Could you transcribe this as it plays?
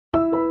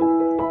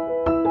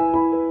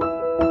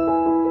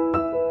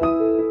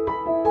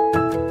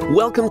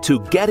Welcome to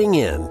Getting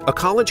In, a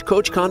college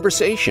coach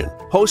conversation,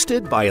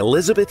 hosted by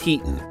Elizabeth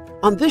Heaton.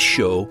 On this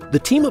show, the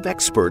team of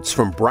experts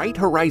from Bright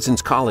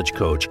Horizons College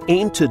Coach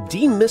aim to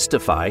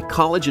demystify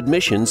college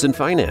admissions and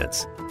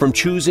finance. From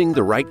choosing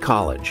the right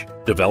college,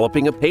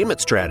 developing a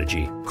payment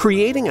strategy,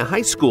 creating a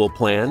high school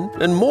plan,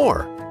 and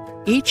more.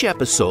 Each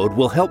episode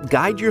will help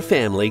guide your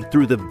family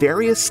through the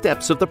various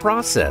steps of the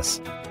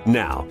process.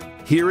 Now,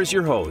 here is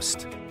your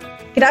host.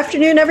 Good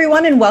afternoon,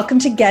 everyone, and welcome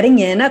to Getting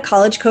In, a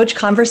college coach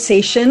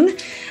conversation.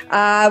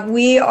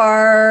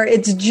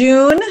 It's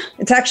June.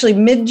 It's actually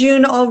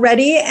mid-June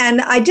already,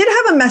 and I did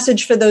have a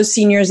message for those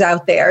seniors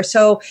out there.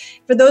 So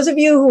for those of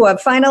you who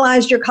have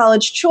finalized your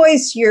college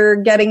choice, you're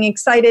getting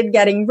excited,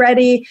 getting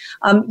ready,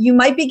 you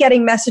might be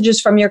getting messages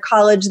from your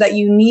college that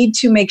you need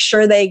to make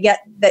sure they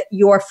get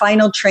your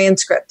final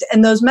transcript.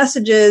 And those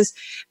messages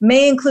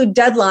may include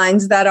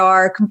deadlines that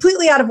are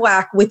completely out of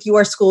whack with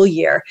your school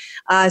year.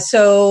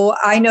 So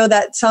I know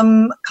that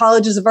some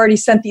colleges have already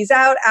sent these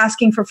out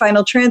asking for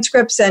final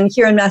transcripts, and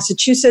here in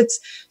Massachusetts,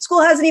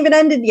 school hasn't even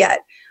ended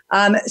yet.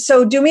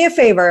 So do me a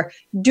favor,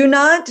 do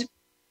not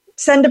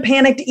send a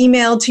panicked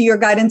email to your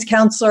guidance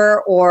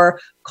counselor or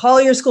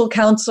call your school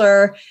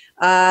counselor,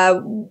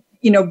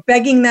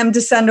 begging them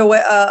to send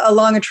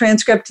along a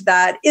transcript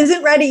that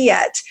isn't ready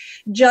yet.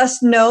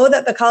 Just know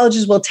that the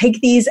colleges will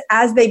take these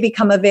as they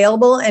become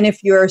available. And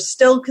if you're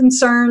still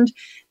concerned,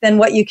 then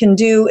what you can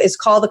do is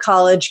call the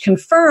college,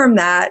 confirm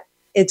that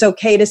it's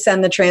okay to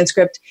send the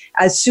transcript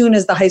as soon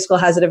as the high school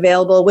has it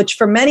available, which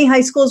for many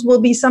high schools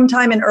will be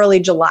sometime in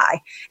early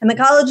July. And the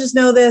colleges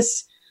know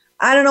this.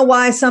 I don't know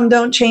why some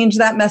don't change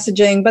that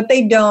messaging, but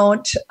they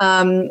don't.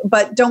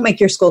 But don't make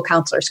your school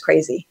counselors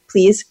crazy.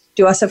 Please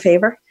do us a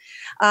favor.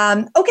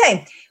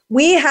 Okay.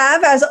 We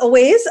have, as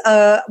always,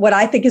 what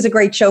I think is a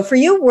great show for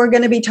you. We're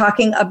going to be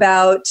talking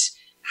about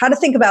how to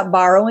think about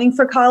borrowing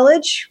for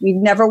college. We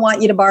never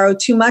want you to borrow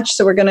too much,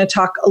 so we're going to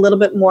talk a little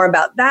bit more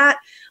about that.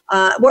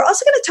 We're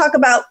also going to talk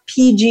about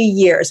PG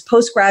years,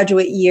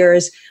 postgraduate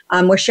years.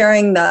 We're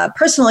sharing the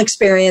personal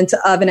experience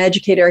of an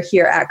educator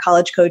here at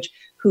College Coach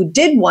who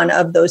did one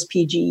of those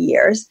PG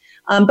years.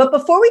 But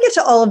before we get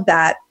to all of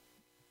that,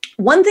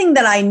 one thing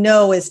that I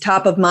know is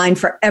top of mind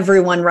for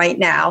everyone right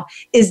now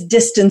is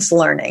distance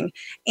learning.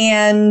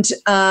 And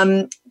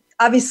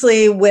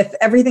obviously, with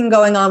everything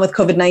going on with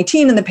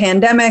COVID-19 and the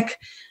pandemic,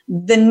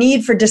 the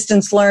need for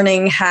distance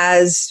learning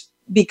has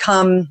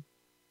become,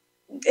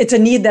 it's a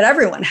need that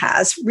everyone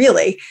has,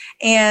 really.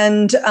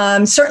 And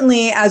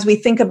certainly as we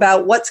think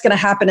about what's going to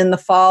happen in the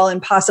fall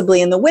and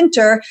possibly in the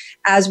winter,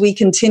 as we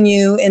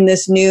continue in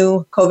this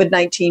new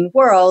COVID-19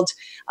 world,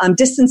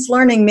 distance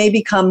learning may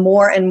become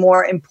more and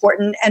more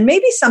important and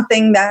maybe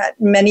something that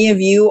many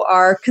of you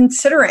are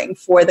considering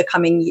for the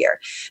coming year.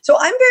 So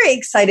I'm very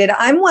excited.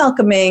 I'm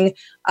welcoming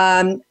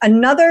a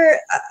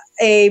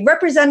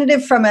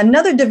representative from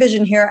another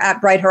division here at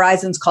Bright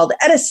Horizons called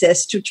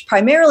EdAssist, which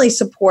primarily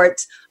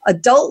supports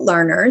adult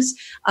learners.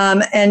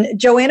 And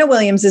Joanna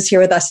Williams is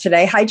here with us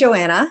today. Hi,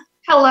 Joanna.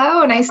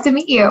 Hello. Nice to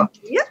meet you.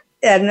 Yep.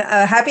 And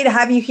happy to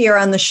have you here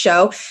on the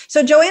show.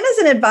 So Joanna's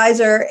an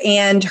advisor,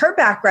 and her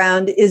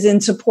background is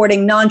in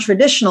supporting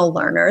non-traditional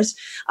learners.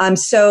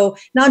 So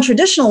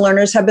non-traditional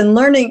learners have been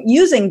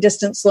using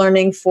distance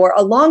learning for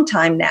a long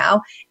time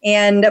now.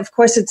 And of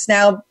course, it's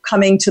now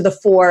coming to the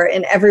fore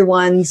in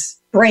everyone's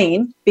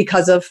brain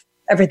because of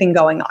everything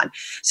going on.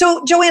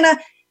 So Joanna,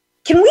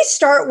 can we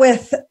start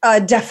with a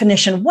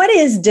definition? What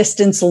is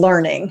distance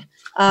learning?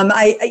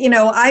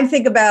 I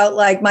think about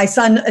like my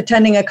son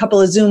attending a couple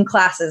of Zoom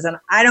classes, and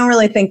I don't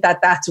really think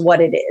that that's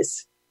what it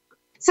is.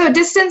 So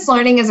distance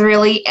learning is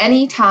really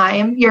any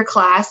time your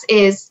class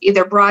is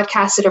either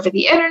broadcasted over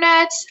the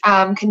internet,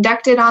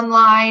 conducted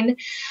online,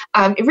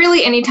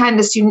 really any time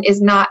the student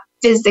is not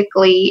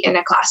physically in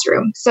a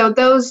classroom. So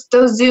those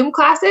Zoom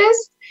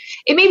classes,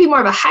 it may be more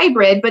of a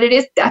hybrid, but it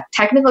is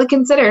technically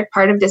considered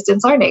part of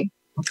distance learning.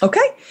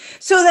 Okay.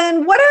 So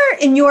then what are,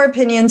 in your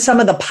opinion, some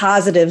of the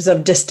positives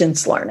of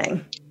distance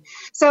learning?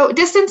 So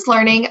distance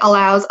learning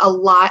allows a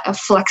lot of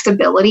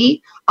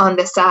flexibility on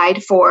the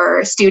side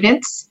for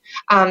students.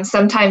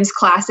 Sometimes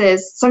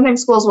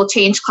schools will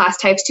change class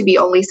types to be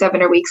only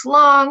 7 weeks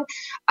long.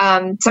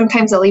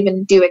 Sometimes they'll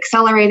even do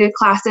accelerated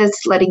classes,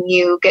 letting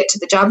you get to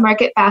the job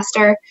market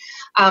faster.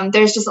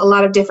 There's just a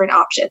lot of different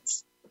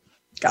options.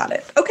 Got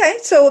it. Okay.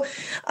 So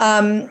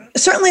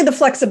certainly the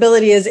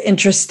flexibility is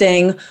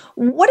interesting.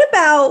 What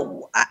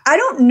about, I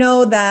don't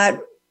know that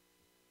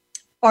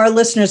our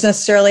listeners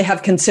necessarily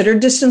have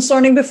considered distance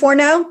learning before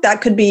now.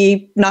 That could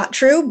be not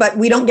true, but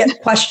we don't get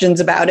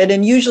questions about it.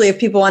 And usually if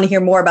people want to hear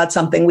more about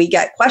something, we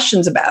get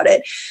questions about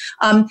it.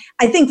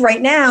 I think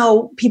right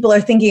now people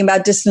are thinking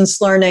about distance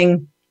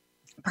learning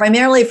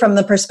primarily from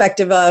the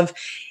perspective of,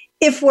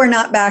 if we're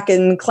not back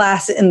in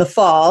class in the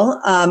fall,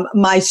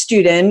 my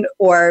student,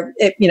 or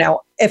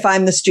if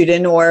I'm the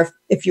student, or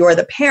if you're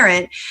the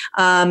parent,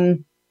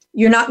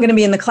 you're not going to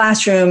be in the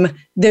classroom.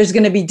 There's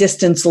going to be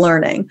distance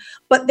learning.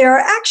 But there are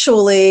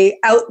actually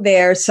out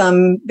there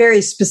some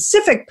very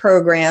specific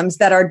programs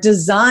that are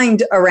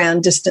designed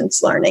around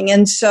distance learning.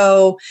 And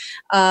so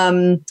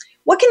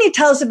what What can you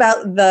tell us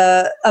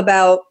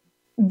about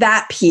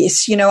that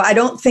piece? I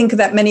don't think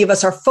that many of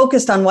us are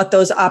focused on what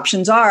those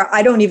options are.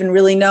 I don't even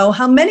really know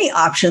how many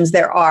options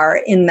there are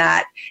in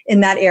that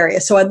area.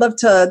 So I'd love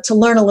to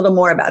learn a little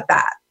more about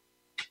that.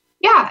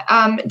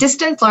 Yeah,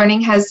 distance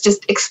learning has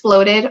just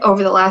exploded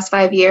over the last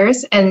 5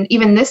 years. And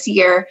even this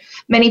year,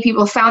 many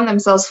people found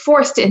themselves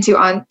forced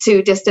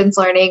into distance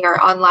learning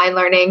or online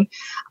learning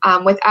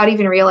without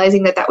even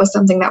realizing that was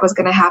something that was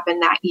going to happen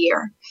that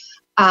year.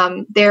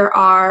 There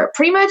are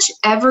pretty much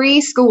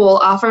every school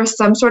offers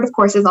some sort of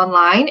courses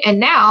online, and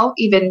now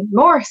even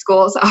more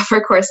schools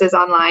offer courses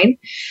online.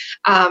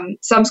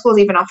 Some schools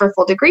even offer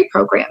full degree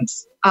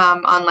programs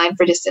online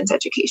for distance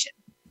education.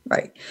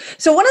 Right.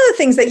 So one of the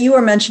things that you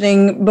were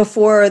mentioning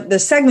before the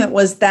segment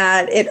was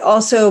that it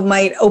also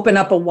might open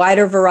up a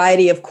wider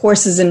variety of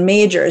courses and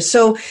majors.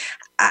 So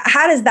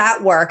how does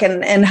that work,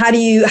 and how do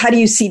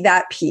you see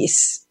that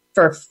piece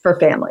for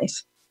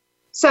families?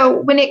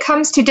 So when it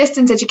comes to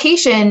distance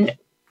education,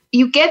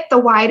 you get the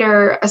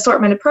wider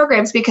assortment of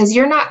programs because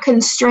you're not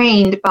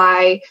constrained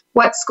by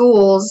what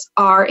schools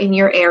are in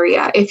your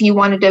area. If you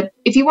wanted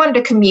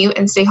to commute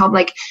and stay home,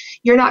 like,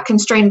 you're not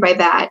constrained by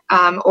that.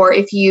 Or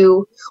if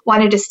you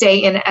wanted to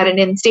stay at an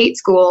in-state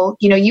school,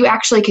 you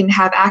actually can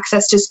have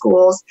access to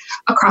schools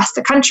across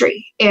the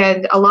country.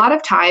 And a lot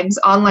of times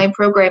online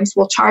programs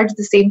will charge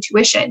the same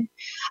tuition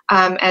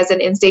as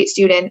an in-state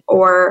student,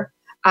 or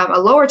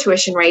a lower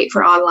tuition rate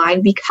for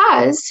online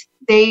because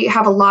they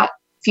have a lot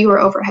fewer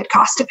overhead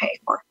costs to pay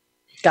for.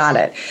 Got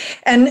it.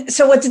 And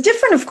so what's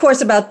different, of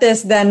course, about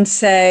this than,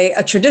 say,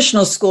 a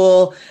traditional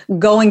school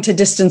going to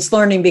distance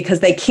learning because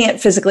they can't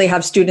physically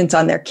have students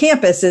on their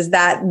campus is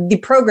that the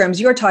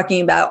programs you're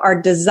talking about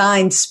are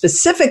designed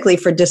specifically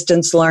for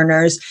distance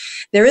learners.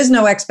 There is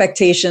no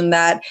expectation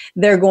that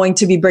they're going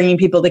to be bringing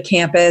people to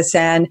campus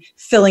and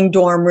filling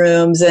dorm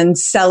rooms and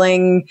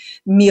selling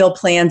meal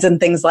plans and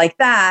things like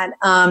that.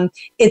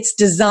 It's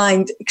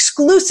designed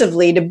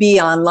exclusively to be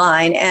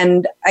online.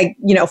 And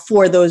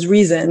for those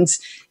reasons,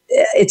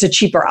 it's a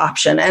cheaper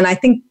option. And I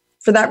think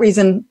for that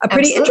reason, a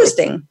pretty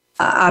interesting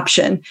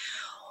option.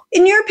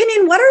 In your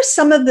opinion, what are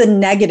some of the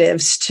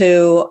negatives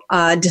to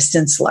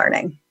distance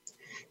learning?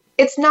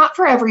 It's not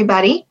for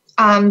everybody.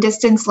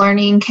 Distance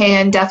learning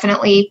can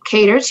definitely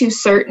cater to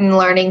certain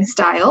learning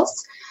styles.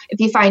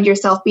 If you find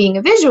yourself being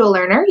a visual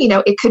learner,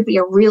 it could be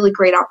a really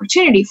great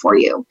opportunity for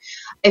you.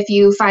 If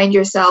you find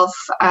yourself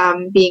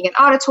being an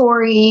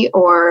auditory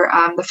or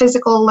the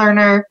physical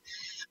learner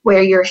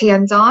where you're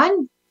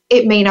hands-on,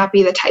 it may not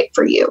be the type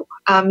for you.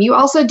 You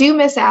also do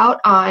miss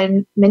out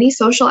on many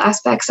social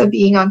aspects of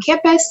being on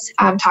campus,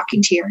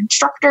 talking to your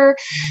instructor,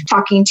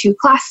 talking to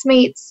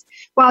classmates.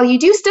 While you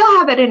do still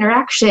have that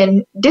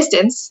interaction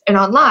distance and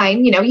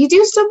online, you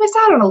do still miss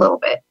out on a little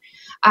bit.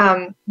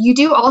 You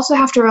do also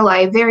have to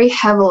rely very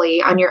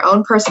heavily on your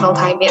own personal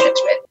time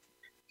management.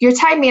 Your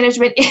time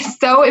management is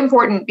so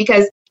important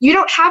because you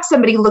don't have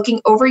somebody looking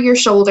over your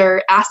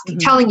shoulder,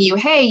 telling you,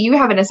 hey, you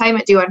have an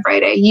assignment due on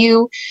Friday.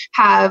 You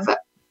have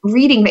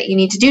reading that you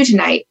need to do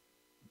tonight.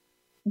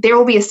 There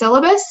will be a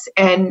syllabus,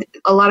 and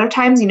a lot of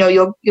times,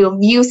 you'll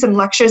view some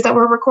lectures that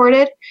were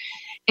recorded,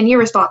 and you're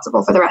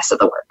responsible for the rest of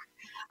the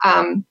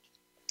work.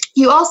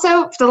 You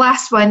also, for the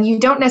last one, you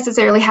don't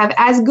necessarily have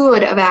as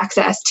good of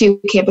access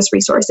to campus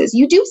resources.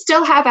 You do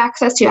still have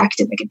access to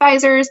academic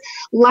advisors,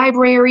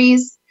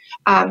 libraries,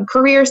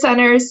 career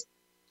centers,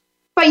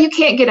 but you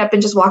can't get up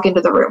and just walk into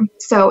the room.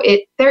 So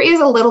there is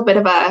a little bit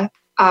of a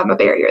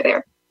barrier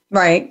there.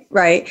 Right.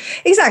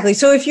 Exactly.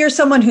 So if you're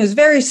someone who's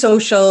very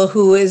social,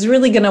 who is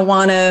really going to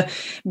want to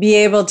be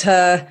able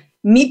to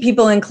meet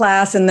people in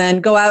class and then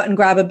go out and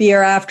grab a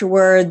beer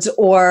afterwards,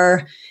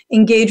 or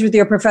engage with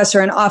your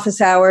professor in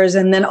office hours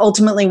and then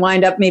ultimately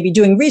wind up maybe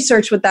doing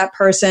research with that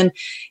person,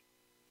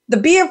 the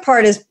beer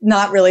part is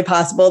not really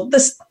possible.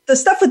 The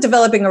stuff with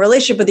developing a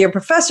relationship with your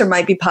professor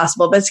might be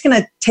possible, but it's going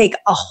to take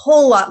a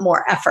whole lot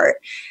more effort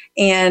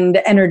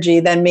and energy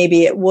than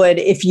maybe it would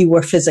if you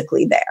were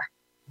physically there.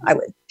 I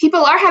would.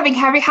 People are having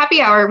happy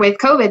hour with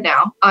COVID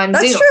now on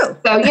That's Zoom. True.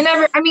 So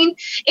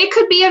it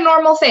could be a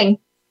normal thing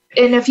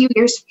in a few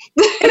years.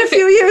 In a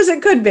few years,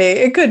 it could be.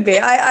 It could be.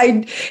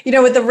 I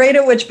with the rate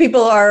at which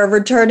people are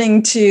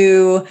returning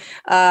to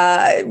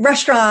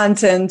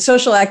restaurants and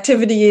social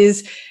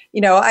activities,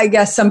 I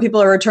guess some people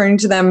are returning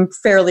to them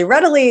fairly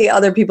readily.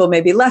 Other people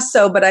maybe less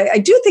so. But I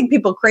do think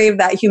people crave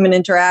that human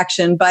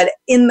interaction. But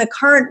in the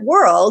current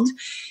world,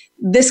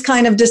 this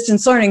kind of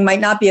distance learning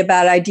might not be a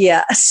bad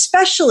idea,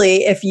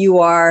 especially if you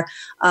are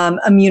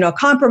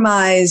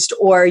immunocompromised,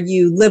 or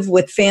you live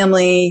with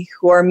family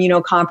who are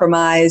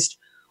immunocompromised,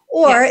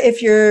 or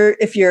if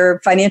your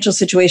financial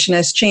situation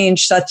has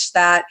changed such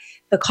that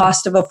the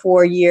cost of a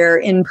 4-year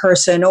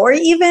in-person or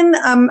even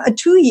a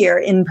 2-year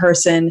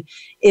in-person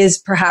is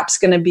perhaps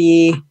going to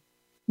be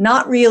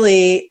not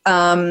really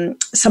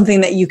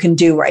something that you can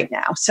do right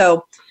now.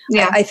 So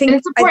I think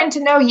it's important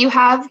to know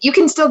you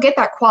can still get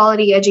that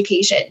quality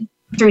education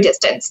through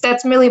distance.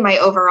 That's really my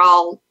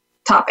overall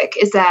topic,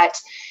 is that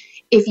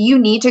if you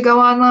need to go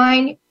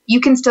online, you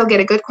can still get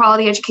a good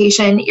quality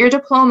education. Your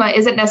diploma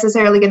isn't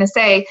necessarily going to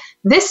say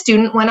this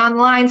student went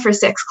online for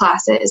 6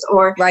 classes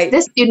or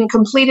this student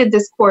completed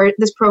this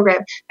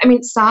program. I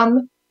mean,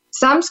 some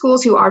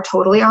schools who are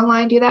totally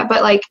online do that,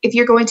 but like if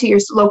you're going to your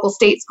local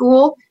state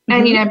school,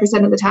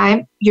 99% of the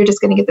time, you're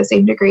just going to get the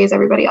same degree as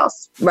everybody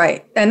else.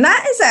 Right. And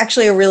that is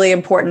actually a really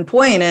important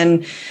point.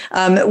 And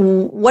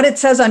what it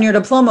says on your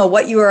diploma,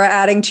 what you are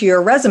adding to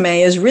your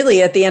resume is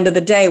really at the end of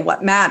the day,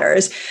 what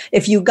matters.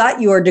 If you got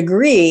your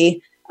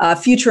degree,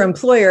 future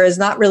employer is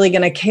not really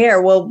going to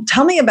care. Well,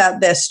 tell me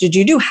about this. Did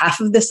you do half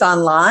of this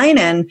online?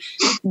 And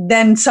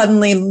then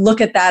suddenly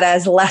look at that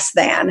as less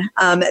than.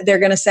 They're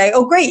going to say,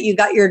 oh, great, you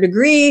got your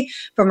degree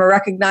from a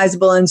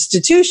recognizable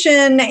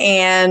institution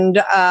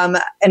and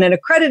an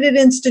accredited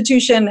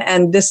institution,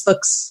 and this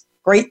looks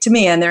great to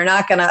me. And they're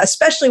not going to,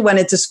 especially when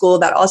it's a school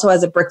that also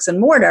has a bricks and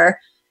mortar,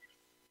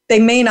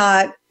 they may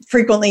not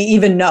frequently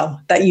even know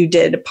that you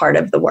did part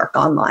of the work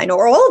online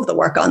or all of the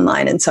work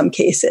online in some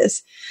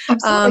cases.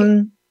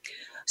 Absolutely.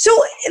 So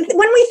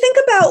when we think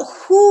about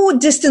who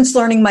distance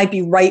learning might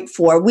be right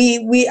for,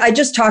 I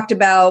just talked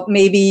about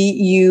maybe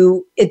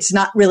it's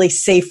not really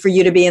safe for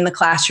you to be in the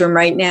classroom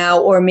right now,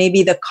 or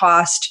maybe the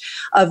cost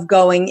of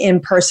going in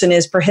person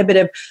is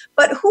prohibitive.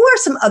 But who are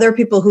some other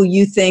people who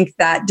you think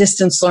that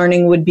distance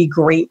learning would be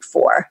great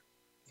for?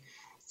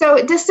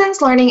 So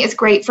distance learning is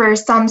great for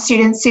some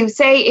students who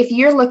say, if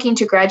you're looking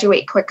to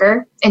graduate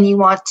quicker and you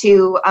want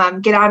to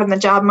get out in the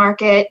job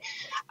market,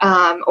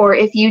 or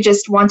if you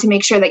just want to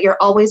make sure that you're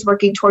always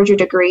working towards your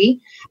degree,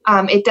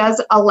 it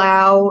does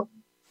allow,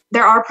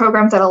 there are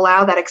programs that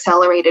allow that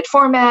accelerated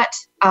format,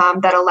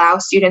 that allow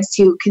students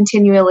to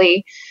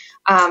continually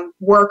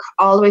work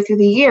all the way through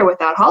the year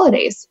without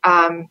holidays.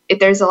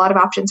 There's a lot of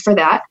options for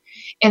that.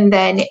 And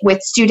then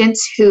with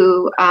students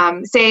who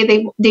say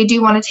they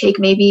do want to take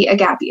maybe a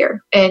gap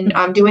year and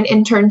do an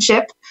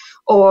internship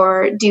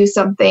or do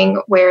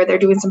something where they're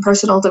doing some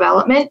personal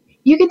development,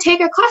 you can take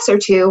a class or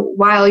two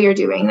while you're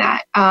doing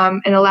that.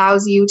 It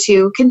allows you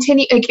to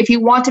continue, if you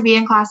want to be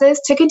in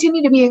classes, to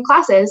continue to be in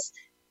classes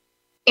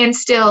and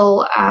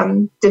still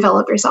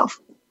develop yourself.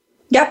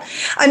 Yep.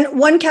 And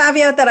one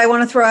caveat that I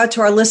want to throw out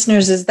to our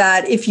listeners is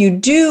that if you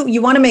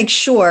want to make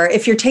sure,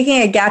 if you're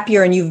taking a gap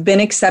year and you've been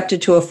accepted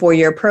to a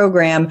 4-year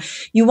program,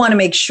 you want to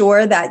make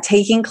sure that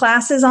taking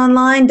classes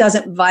online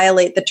doesn't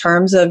violate the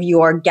terms of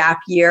your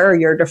gap year or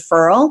your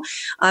deferral.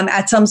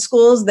 At some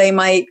schools, they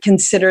might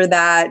consider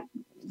that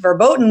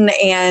verboten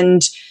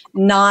and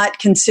not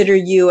consider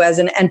you as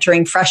an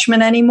entering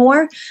freshman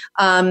anymore.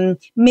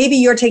 Maybe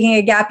you're taking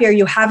a gap year,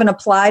 you haven't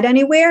applied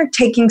anywhere.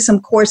 Taking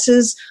some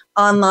courses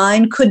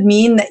online could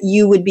mean that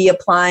you would be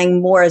applying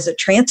more as a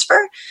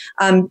transfer,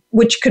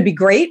 which could be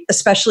great,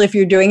 especially if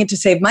you're doing it to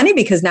save money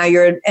because now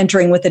you're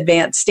entering with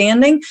advanced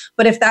standing.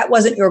 But if that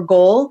wasn't your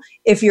goal,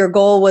 if your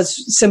goal was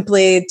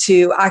simply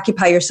to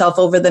occupy yourself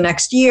over the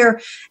next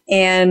year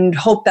and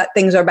hope that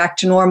things are back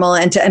to normal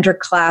and to enter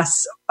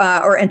class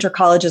or enter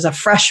college as a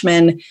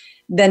freshman,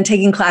 then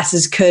taking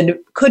classes could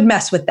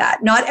mess with that.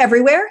 Not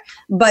everywhere,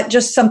 but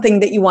just something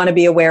that you want to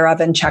be aware of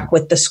and check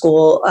with the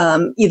school,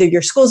 either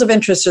your schools of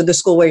interest or the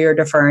school where you're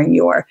deferring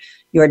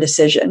your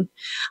decision.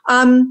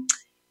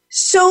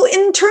 So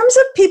in terms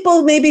of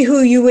people maybe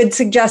who you would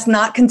suggest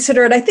not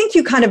consider it, I think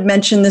you kind of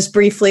mentioned this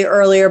briefly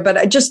earlier,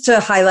 but just to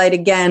highlight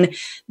again,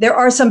 there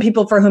are some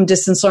people for whom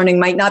distance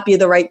learning might not be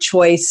the right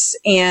choice.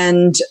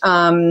 And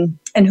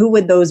who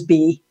would those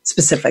be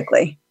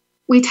specifically?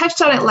 We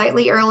touched on it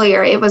lightly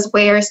earlier. It was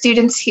where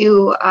students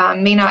who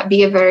may not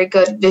be a very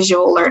good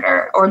visual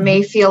learner or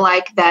may feel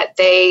like that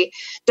they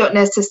don't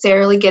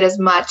necessarily get as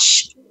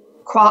much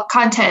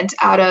content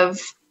out of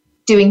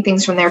doing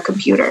things from their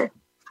computer.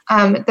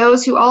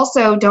 Those who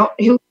also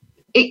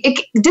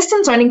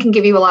distance learning can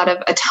give you a lot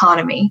of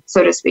autonomy,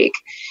 so to speak.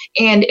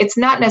 And it's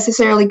not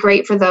necessarily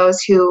great for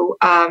those who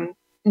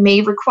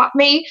maybe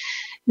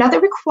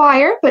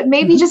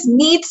just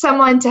need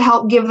someone to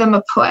help give them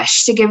a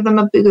push, to give them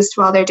a boost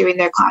while they're doing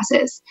their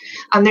classes.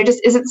 There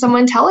just isn't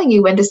someone telling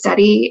you when to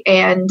study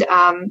and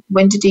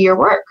when to do your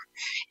work.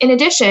 In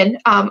addition,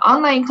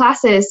 online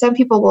classes, some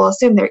people will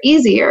assume they're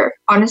easier.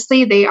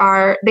 Honestly, they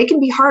can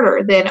be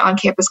harder than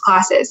on-campus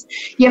classes.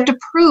 You have to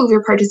prove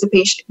your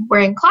participation.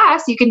 Where in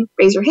class, you can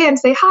raise your hand,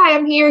 say, "Hi,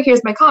 I'm here.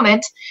 Here's my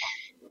comment."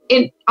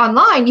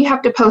 Online, you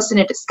have to post in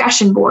a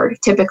discussion board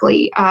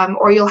typically,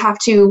 or you'll have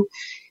to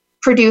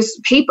produce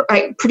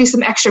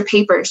some extra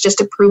papers just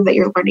to prove that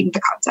you're learning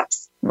the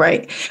concepts.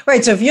 Right.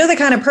 So if you're the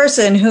kind of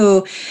person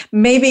who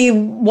maybe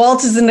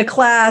waltzes into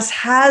class,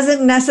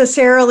 hasn't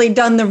necessarily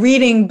done the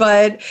reading,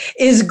 but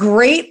is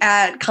great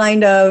at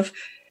kind of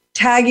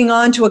tagging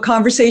on to a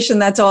conversation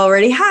that's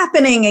already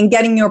happening and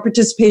getting your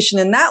participation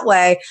in that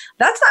way,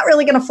 that's not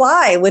really going to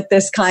fly with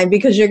this kind,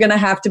 because you're going to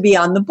have to be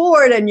on the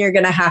board and you're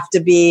going to have to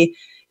be,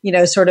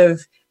 sort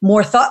of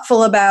more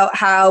thoughtful about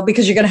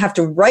because you're going to have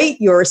to write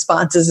your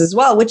responses as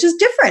well, which is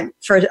different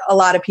for a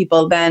lot of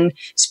people than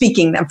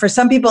speaking them. For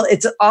some people,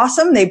 it's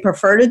awesome. They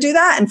prefer to do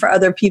that. And for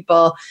other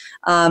people,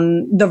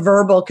 the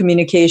verbal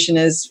communication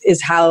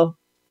is how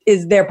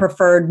is their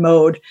preferred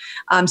mode.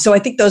 So I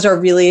think those are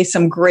really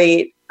some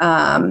great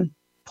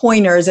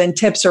pointers and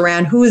tips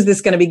around who is this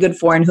going to be good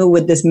for and who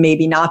would this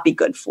maybe not be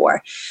good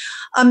for.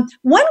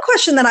 One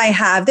question that I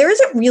have, there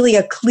isn't really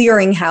a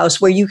clearinghouse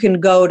where you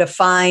can go to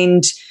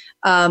find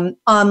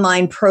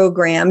online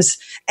programs.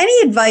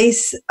 Any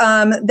advice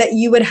that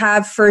you would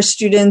have for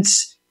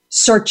students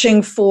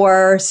searching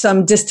for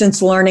some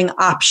distance learning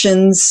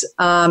options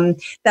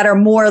that are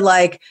more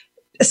like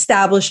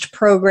established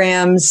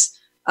programs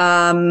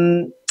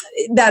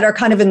that are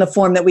kind of in the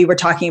form that we were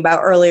talking about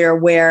earlier,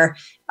 where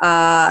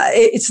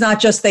it's not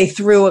just they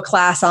threw a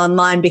class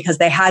online because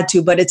they had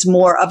to, but it's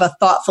more of a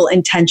thoughtful,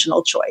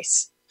 intentional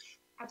choice?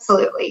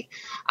 Absolutely.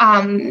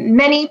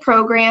 Many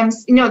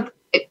programs,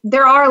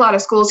 there are a lot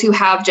of schools who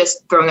have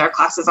just thrown their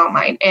classes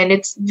online, and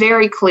it's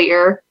very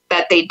clear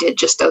that they did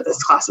just throw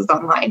those classes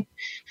online.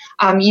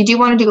 You do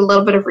want to do a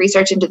little bit of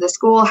research into the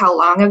school. How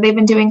long have they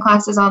been doing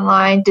classes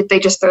online? Did they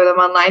just throw them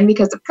online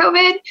because of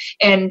COVID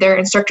and their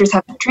instructors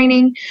have been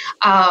training?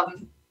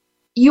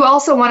 You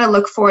also want to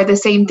look for the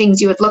same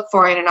things you would look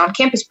for in an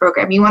on-campus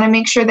program. You want to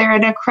make sure they're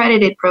an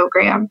accredited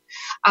program.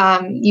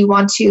 You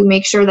want to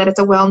make sure that it's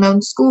a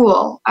well-known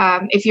school.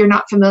 If you're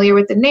not familiar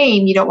with the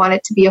name, you don't want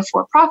it to be a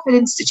for-profit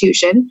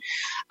institution.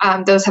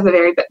 Those have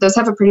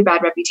a pretty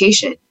bad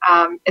reputation.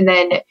 And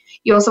then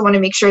you also want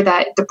to make sure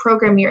that the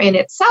program you're in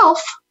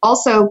itself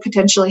also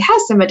potentially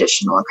has some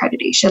additional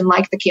accreditation,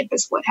 like the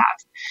campus would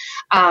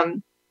have.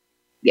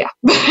 Yeah.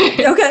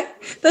 Okay.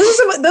 Those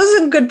are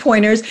some good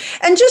pointers.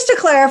 And just to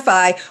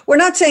clarify, we're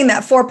not saying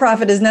that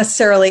for-profit is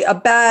necessarily a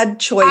bad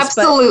choice.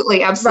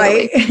 Absolutely.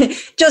 Right.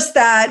 Just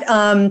that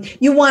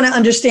you want to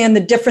understand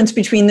the difference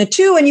between the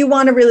two, and you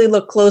want to really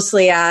look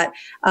closely at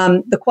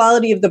the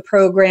quality of the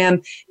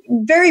program.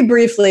 Very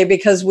briefly,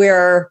 because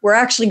we're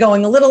actually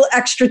going a little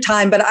extra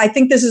time, but I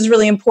think this is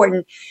really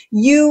important.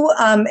 You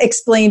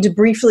explained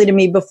briefly to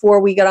me before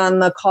we got on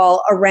the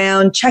call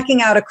around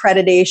checking out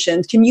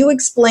accreditations. Can you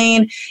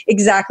explain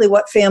exactly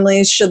what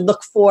families should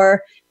look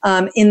for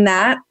in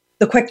that,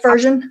 the quick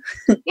version?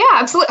 Yeah,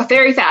 absolutely.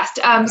 Very fast.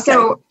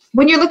 So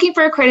when you're looking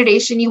for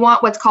accreditation, you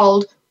want what's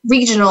called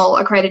regional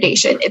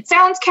accreditation. It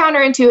sounds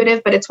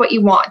counterintuitive, but it's what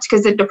you want,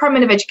 because the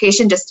Department of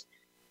Education just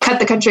cut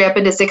the country up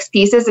into 6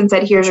 pieces and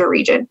said, here's your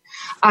region.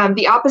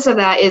 The opposite of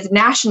that is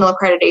national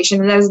accreditation,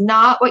 and that is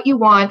not what you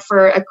want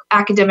for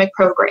academic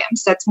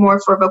programs. That's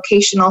more for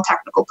vocational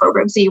technical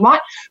programs. So you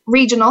want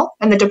regional,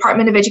 and the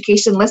Department of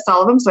Education lists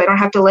all of them, so I don't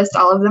have to list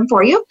all of them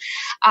for you.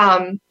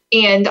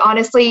 And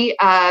honestly,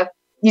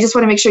 you just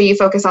want to make sure you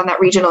focus on that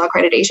regional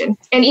accreditation,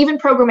 and even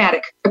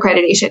programmatic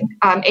accreditation,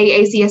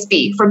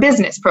 AACSB for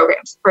business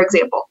programs, for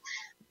example.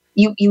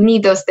 You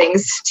need those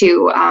things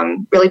to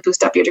really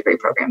boost up your degree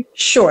program.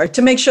 Sure,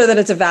 to make sure that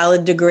it's a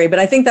valid degree. But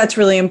I think that's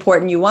really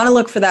important. You want to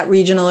look for that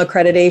regional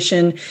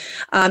accreditation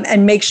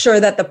and make sure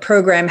that the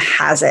program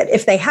has it.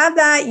 If they have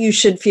that, you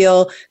should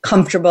feel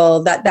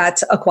comfortable that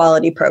that's a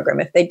quality program.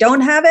 If they don't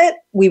have it,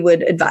 we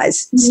would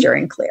advise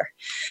steering clear.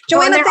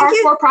 Joanna, there are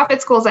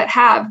for-profit schools that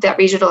have that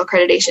regional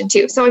accreditation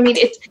too. So, I mean,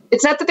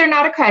 it's not that they're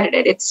not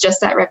accredited. It's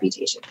just that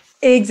reputation.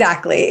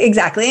 Exactly.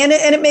 And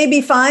it may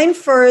be fine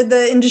for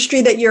the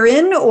industry that you're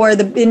in or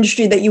the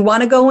industry that you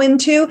want to go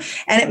into,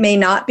 and it may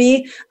not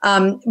be.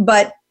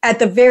 But at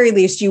the very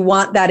least, you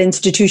want that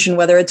institution,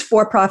 whether it's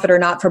for-profit or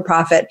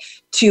not-for-profit,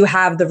 to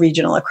have the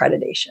regional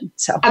accreditation.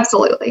 So,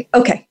 absolutely.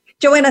 Okay.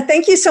 Joanna,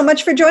 thank you so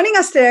much for joining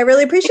us today. I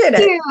really appreciate it.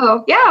 Thank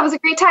you. Yeah, it was a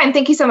great time.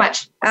 Thank you so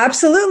much.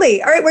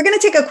 Absolutely. All right, we're going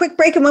to take a quick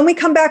break. And when we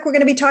come back, we're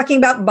going to be talking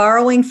about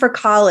borrowing for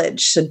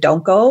college. So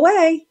don't go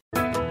away.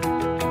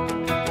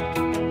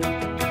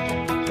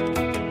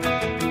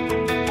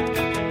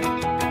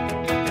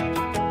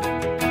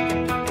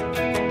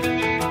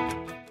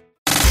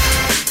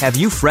 Have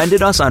you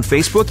friended us on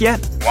Facebook yet?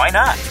 Why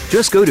not?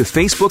 Just go to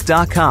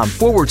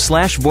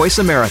facebook.com/Voice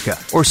America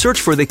or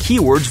search for the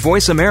keywords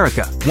Voice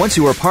America. Once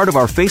you are part of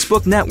our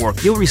Facebook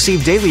network, you'll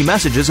receive daily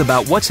messages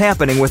about what's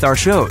happening with our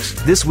shows,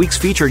 this week's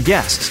featured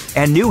guests,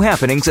 and new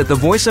happenings at the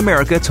Voice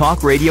America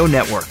Talk Radio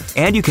Network.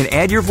 And you can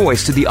add your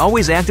voice to the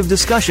always active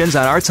discussions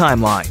on our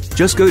timeline.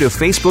 Just go to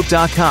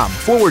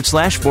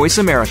facebook.com/Voice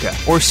America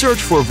or search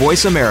for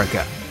Voice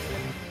America.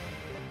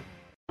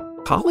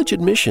 College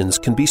admissions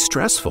can be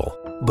stressful,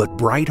 but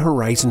Bright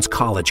Horizons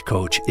College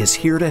Coach is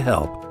here to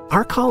help.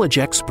 Our college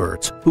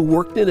experts, who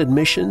worked in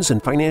admissions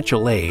and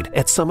financial aid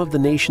at some of the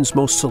nation's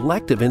most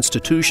selective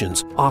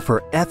institutions,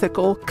 offer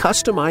ethical,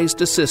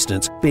 customized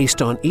assistance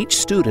based on each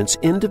student's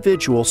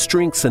individual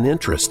strengths and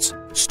interests.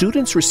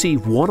 Students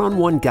receive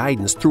one-on-one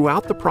guidance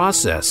throughout the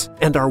process,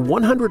 and our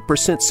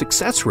 100%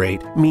 success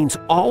rate means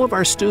all of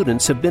our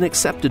students have been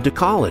accepted to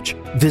college.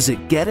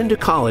 Visit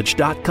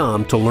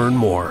getintocollege.com to learn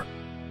more.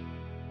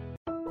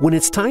 When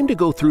it's time to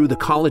go through the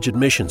college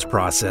admissions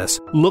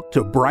process, look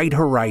to Bright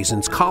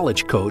Horizons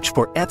College Coach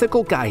for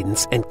ethical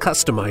guidance and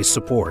customized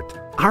support.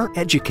 Our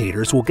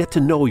educators will get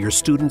to know your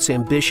students'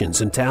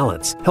 ambitions and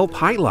talents, help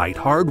highlight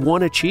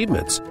hard-won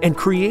achievements, and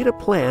create a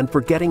plan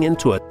for getting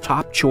into a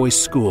top-choice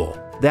school.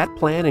 That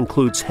plan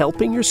includes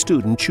helping your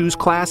student choose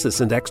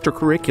classes and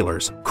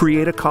extracurriculars,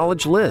 create a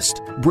college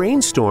list,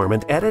 brainstorm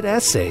and edit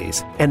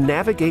essays, and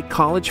navigate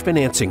college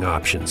financing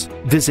options.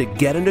 Visit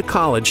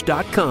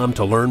getintocollege.com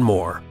to learn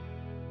more.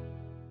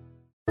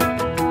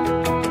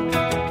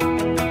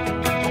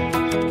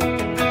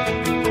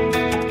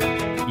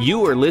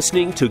 You are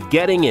listening to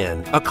Getting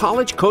In, a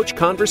college coach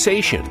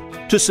conversation.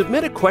 To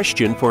submit a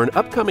question for an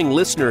upcoming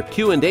listener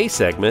Q&A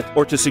segment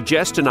or to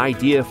suggest an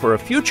idea for a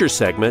future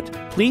segment,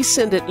 please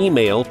send an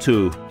email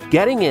to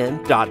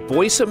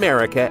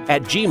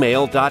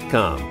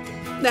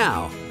gettingin.voiceamerica@gmail.com.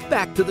 Now,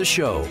 back to the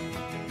show.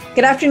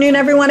 Good afternoon,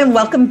 everyone, and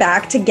welcome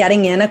back to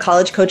Getting In, a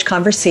college coach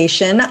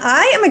conversation.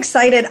 I am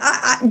excited.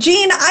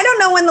 Jean, I don't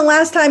know when the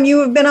last time you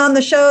have been on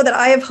the show that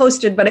I have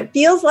hosted, but it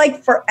feels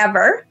like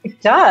forever. It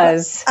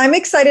does. I'm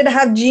excited to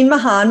have Jean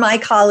Mahan, my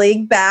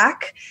colleague,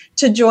 back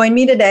to join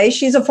me today.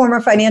 She's a former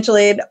financial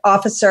aid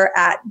officer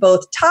at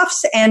both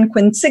Tufts and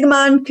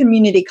Quinsigamond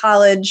Community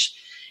College.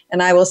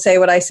 And I will say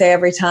what I say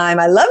every time.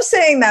 I love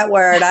saying that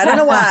word. I don't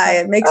know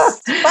why. It makes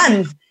it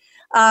fun.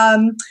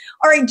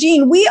 All right,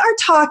 Jean, we are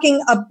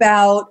talking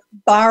about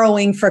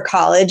borrowing for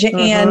college,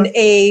 and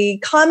a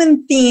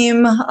common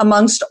theme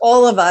amongst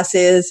all of us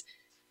is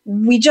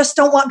we just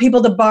don't want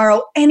people to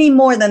borrow any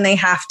more than they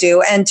have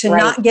to and to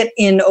not get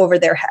in over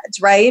their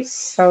heads, right?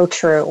 So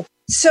true.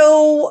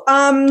 So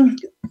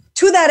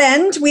to that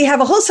end, we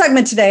have a whole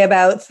segment today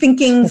about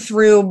thinking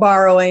through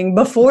borrowing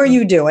before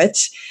you do it.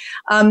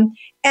 And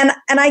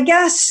I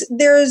guess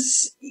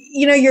there's,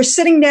 you're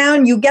sitting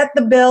down, you get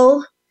the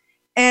bill,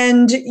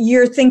 and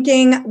you're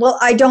thinking, well,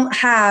 I don't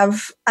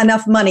have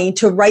enough money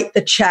to write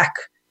the check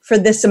for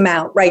this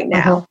amount right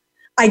now.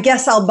 I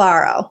guess I'll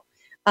borrow.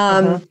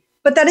 But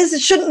that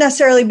shouldn't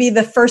necessarily be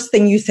the first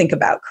thing you think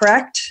about,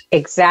 correct?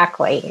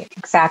 Exactly.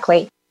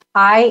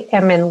 I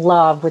am in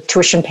love with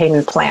tuition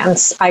payment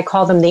plans. I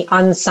call them the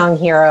unsung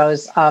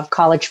heroes of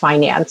college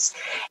finance.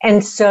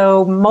 And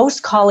so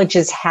most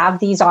colleges have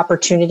these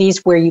opportunities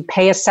where you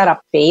pay a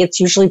setup fee.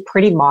 It's usually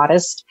pretty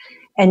modest.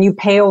 And you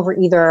pay over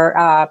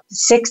either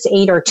 6,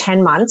 8, or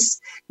 10 months.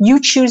 You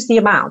choose the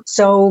amount.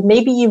 So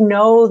maybe you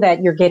know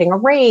that you're getting a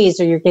raise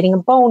or you're getting a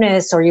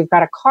bonus or you've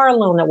got a car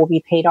loan that will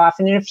be paid off.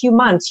 And in a few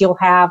months, you'll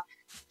have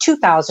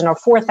 $2,000 or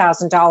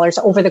 $4,000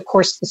 over the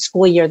course of the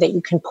school year that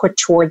you can put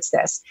towards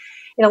this.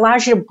 It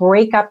allows you to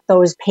break up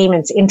those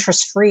payments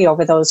interest-free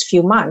over those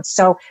few months.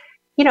 So,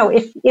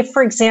 if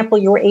for example,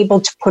 you were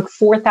able to put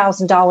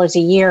 $4,000 a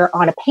year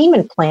on a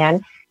payment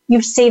plan,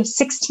 you've saved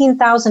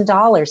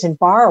 $16,000 in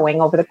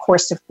borrowing over the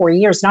course of 4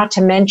 years, not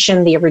to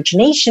mention the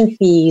origination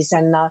fees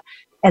and the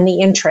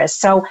interest.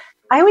 So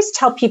I always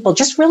tell people,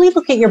 just really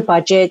look at your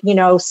budget,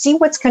 see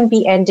what's going to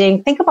be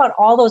ending. Think about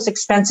all those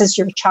expenses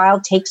your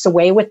child takes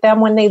away with them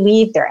when they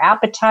leave, their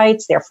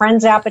appetites, their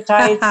friends'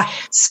 appetites,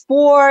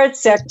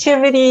 sports,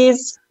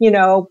 activities,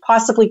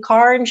 possibly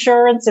car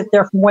insurance if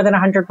they're more than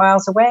 100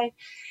 miles away.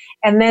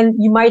 And then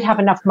you might have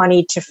enough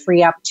money to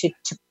free up to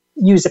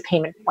use a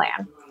payment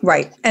plan.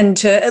 Right. And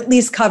to at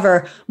least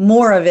cover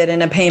more of it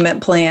in a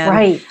payment plan,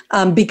 right?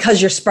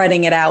 Because you're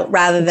spreading it out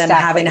rather than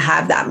having to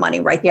have that money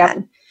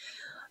then.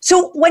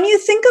 So when you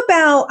think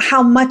about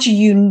how much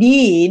you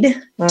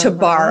need to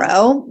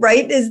borrow,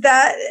 right,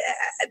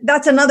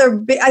 that's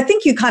another, I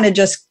think you kind of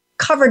just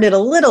covered it a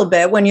little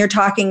bit when you're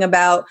talking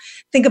about,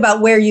 think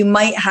about where you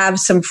might have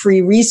some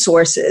free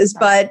resources.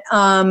 But,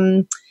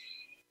 how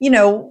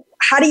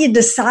do you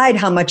decide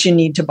how much you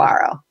need to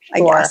borrow,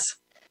 I guess?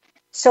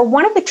 So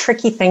one of the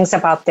tricky things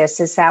about this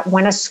is that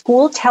when a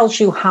school tells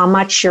you how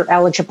much you're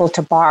eligible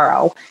to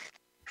borrow,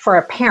 for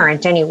a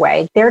parent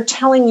anyway, they're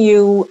telling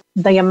you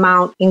the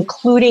amount,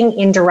 including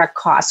indirect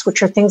costs,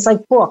 which are things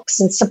like books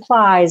and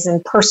supplies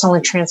and personal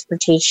and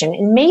transportation.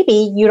 And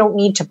maybe you don't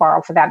need to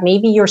borrow for that.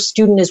 Maybe your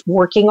student is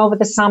working over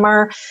the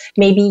summer.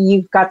 Maybe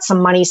you've got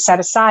some money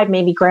set aside.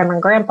 Maybe grandma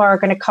and grandpa are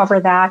going to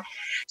cover that.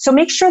 So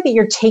make sure that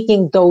you're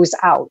taking those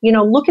out.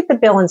 Look at the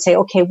bill and say,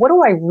 okay, what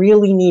do I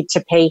really need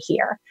to pay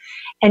here?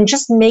 And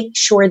just make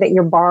sure that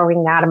you're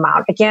borrowing that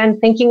amount. Again,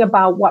 thinking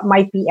about what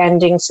might be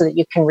ending so that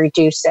you can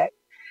reduce it.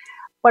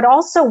 But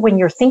also when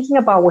you're thinking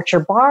about what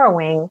you're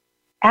borrowing,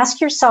 ask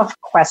yourself a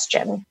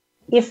question.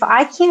 If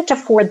I can't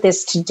afford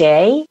this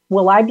today,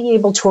 will I be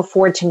able to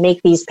afford to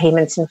make these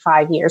payments in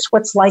 5 years?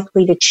 What's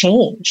likely to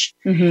change?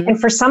 And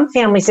for some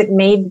families,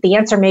 the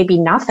answer may be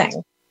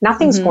nothing.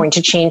 Nothing's going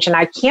to change and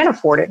I can't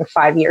afford it in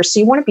 5 years. So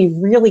you want to be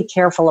really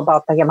careful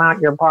about the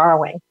amount you're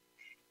borrowing.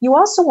 You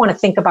also want to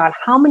think about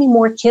how many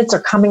more kids are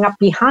coming up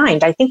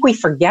behind. I think we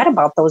forget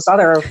about those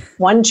other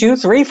 1, 2,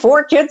 3,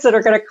 4 kids that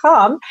are going to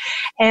come.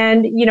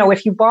 And,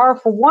 if you borrow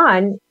for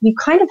one, you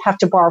kind of have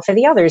to borrow for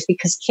the others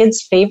because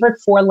kids' favorite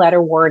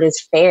 4-letter word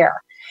is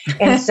fair.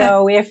 And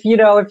so if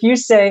you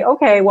say,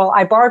 okay, well,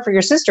 I borrowed for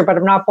your sister, but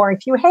I'm not borrowing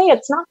for you. Hey,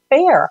 it's not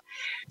fair.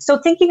 So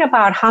thinking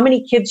about how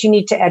many kids you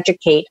need to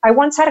educate. I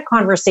once had a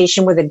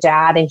conversation with a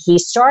dad and he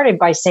started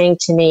by saying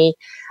to me,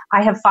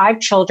 I have 5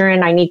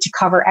 children. I need to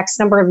cover X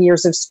number of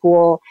years of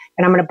school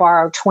and I'm going to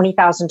borrow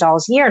 $20,000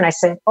 a year. And I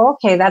said,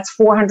 okay, that's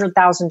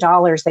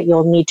 $400,000 that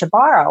you'll need to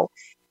borrow.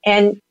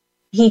 And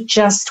he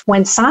just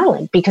went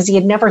silent because he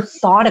had never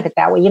thought of it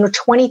that way.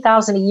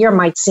 $20,000 a year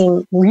might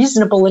seem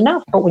reasonable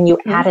enough, but when you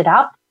add it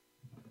up,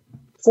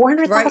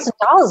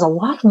 $400,000 is a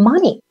lot of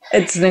money.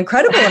 It's an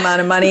incredible amount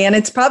of money. And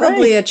it's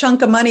probably a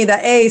chunk of money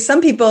that, some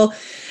people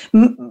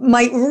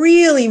might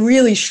really,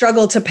 really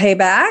struggle to pay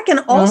back.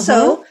 And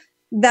also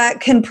that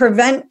can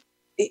prevent,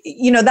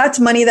 that's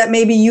money that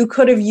maybe you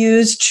could have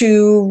used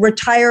to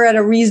retire at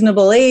a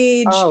reasonable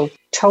age. Oh,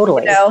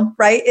 totally.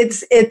 Right?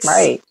 It's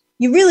right.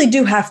 You really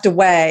do have to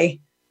weigh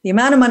the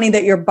amount of money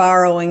that you're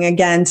borrowing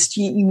against.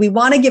 We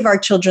want to give our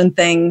children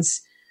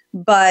things,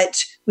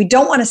 but we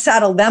don't want to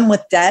saddle them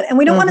with debt, and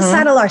we don't want to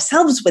saddle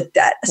ourselves with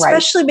debt,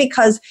 especially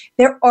because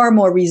there are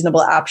more reasonable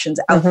options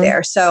out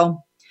there. So,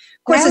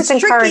 of course,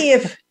 it's tricky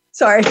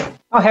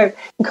I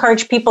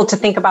encourage people to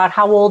think about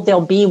how old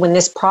they'll be when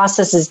this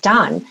process is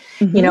done.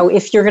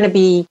 If you're going to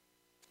be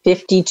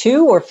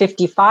 52 or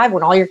 55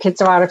 when all your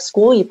kids are out of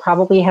school, you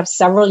probably have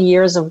several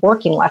years of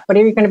working left. But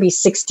if you're going to be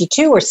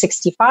 62 or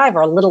 65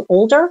 or a little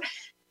older,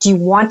 do you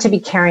want to be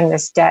carrying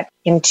this debt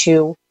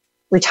into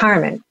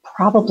retirement?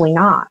 Probably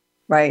not.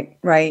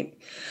 Right.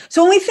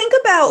 So when we think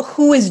about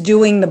who is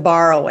doing the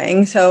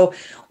borrowing, so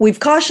we've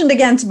cautioned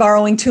against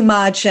borrowing too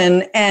much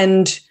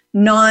and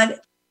not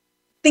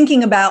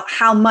thinking about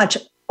how much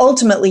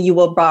ultimately you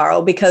will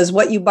borrow, because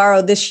what you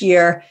borrow this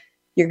year,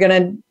 you're going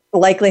to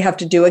likely have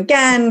to do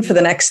again for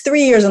the next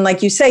 3 years. And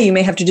like you say, you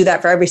may have to do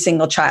that for every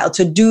single child.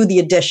 So do the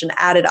addition,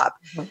 add it up.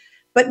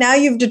 But now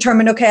you've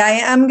determined, okay, I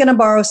am going to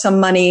borrow some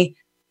money.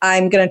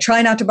 I'm going to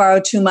try not to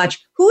borrow too much.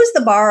 Who is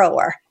the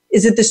borrower?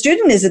 Is it the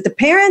student? Is it the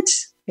parent?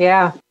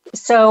 Yeah.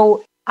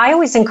 So I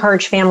always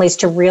encourage families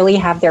to really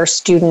have their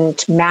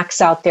student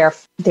max out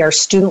their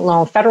student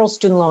loan, federal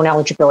student loan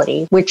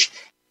eligibility, which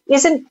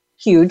isn't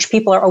huge.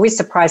 People are always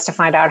surprised to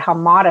find out how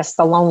modest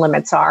the loan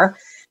limits are.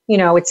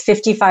 It's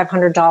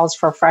 $5,500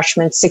 for a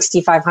freshman,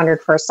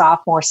 $6,500 for a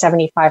sophomore,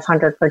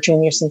 $7,500 for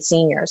juniors and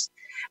seniors.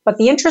 But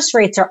the interest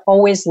rates are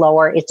always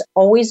lower. It's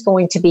always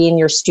going to be in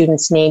your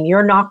student's name.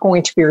 You're not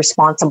going to be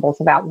responsible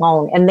for that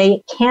loan. And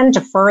they can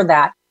defer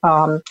that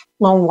loan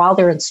while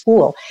they're in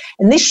school.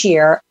 And this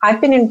year,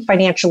 I've been in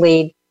financial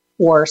aid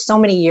for so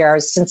many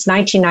years, since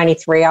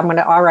 1993.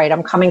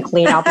 I'm coming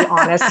clean, I'll be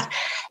honest.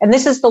 And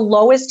this is the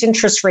lowest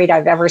interest rate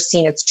I've ever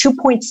seen. It's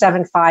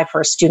 2.75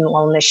 for a student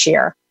loan this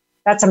year.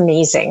 That's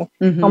amazing.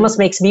 Almost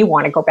makes me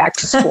want to go back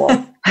to school.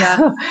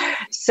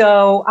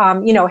 So,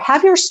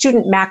 have your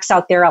student max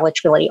out their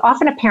eligibility.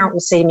 Often a parent will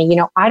say to me,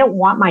 I don't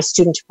want my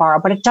student to borrow,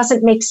 but it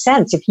doesn't make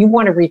sense. If you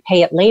want to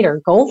repay it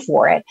later, go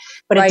for it.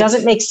 But it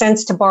doesn't make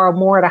sense to borrow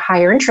more at a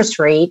higher interest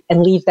rate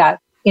and leave that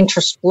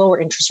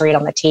lower interest rate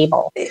on the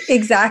table.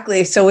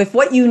 Exactly. So if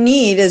what you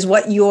need is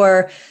what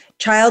your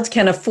child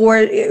can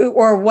afford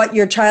or what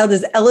your child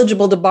is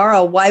eligible to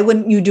borrow, why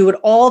wouldn't you do it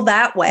all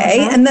that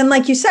way? And then,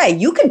 like you say,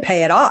 you can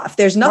pay it off.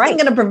 There's nothing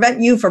going to prevent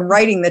you from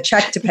writing the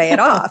check to pay it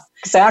off.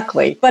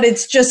 Exactly. But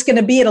it's just going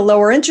to be at a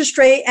lower interest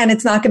rate, and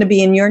it's not going to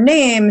be in your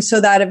name, so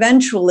that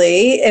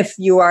eventually, if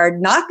you are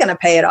not going to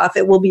pay it off,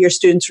 it will be your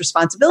student's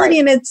responsibility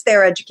and it's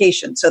their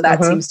education. So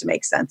that seems to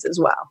make sense as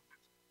well.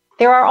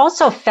 There are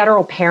also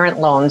federal parent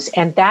loans,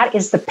 and that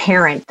is the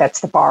parent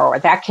that's the borrower.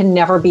 That can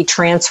never be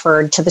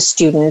transferred to the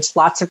student.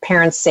 Lots of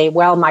parents say,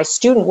 well, my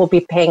student will be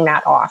paying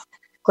that off.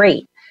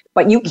 Great.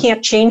 But you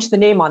can't change the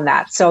name on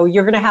that. So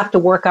you're going to have to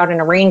work out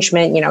an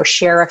arrangement,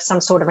 share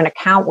some sort of an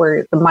account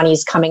where the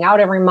money's coming out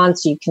every month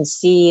so you can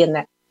see,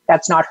 and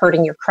that's not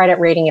hurting your credit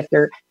rating if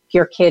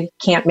your kid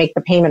can't make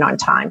the payment on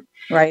time.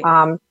 Right.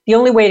 The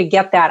only way to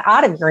get that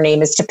out of your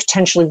name is to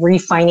potentially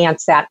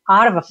refinance that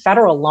out of a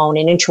federal loan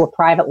and into a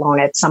private loan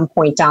at some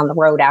point down the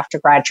road after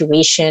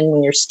graduation,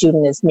 when your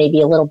student is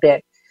maybe a little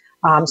bit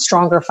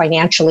stronger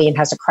financially and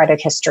has a credit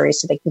history,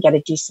 so they can get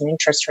a decent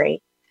interest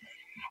rate.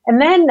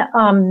 And then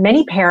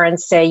many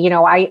parents say,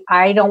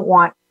 I don't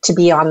want to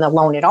be on the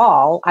loan at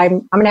all.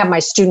 I'm going to have my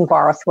student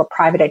borrow through a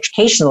private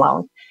education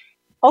loan.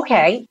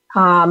 Okay,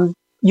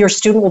 your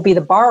student will be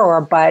the borrower,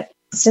 but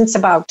since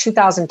about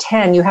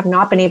 2010, you have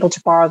not been able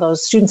to borrow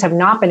those. Students have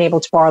not been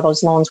able to borrow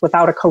those loans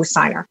without a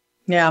cosigner.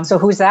 Yeah. So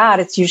who's that?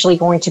 It's usually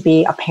going to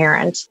be a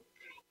parent.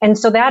 And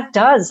so that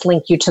does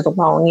link you to the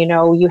loan.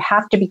 You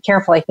have to be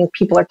careful. I think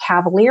people are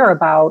cavalier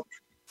about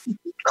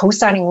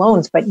co-signing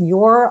loans, but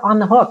you're on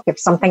the hook if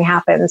something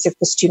happens, if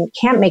the student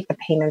can't make the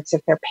payments,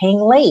 if they're paying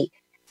late,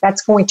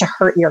 that's going to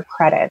hurt your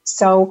credit.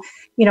 So,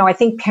 I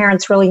think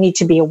parents really need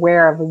to be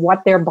aware of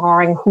what they're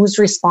borrowing, who's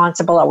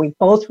responsible. Are we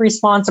both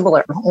responsible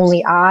or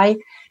only I?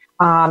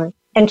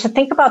 And to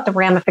think about the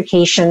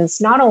ramifications,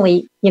 not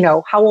only,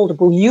 how old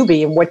will you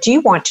be and what do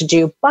you want to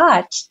do,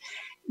 but,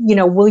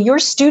 will your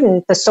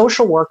student, the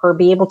social worker,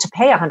 be able to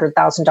pay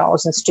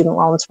 $100,000 in student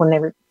loans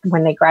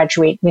when they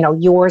graduate,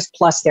 yours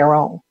plus their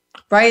own?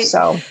 Right.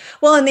 So,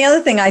 well, and the other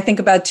thing I think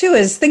about too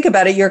is think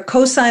about it. You're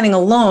co-signing a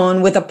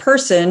loan with a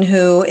person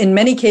who in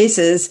many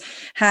cases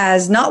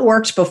has not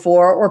worked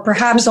before, or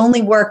perhaps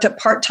only worked a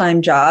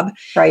part-time job.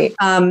 right.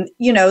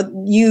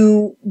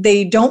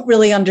 They don't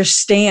really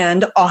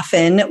understand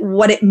often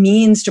what it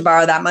means to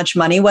borrow that much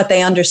money. What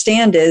they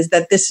understand is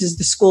that this is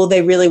the school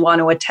they really want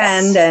to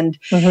attend, and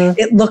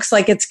it looks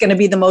like it's going to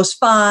be the most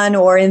fun,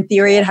 or in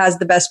theory, it has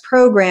the best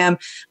program,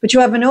 but you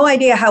have no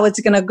idea how it's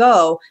going to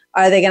go.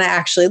 Are they going to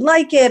actually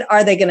like it?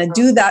 Are they going to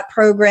do that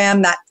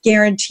program that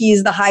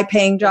guarantees the high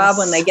paying job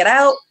when they get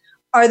out?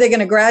 Are they going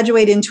to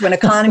graduate into an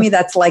economy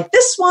that's like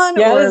this one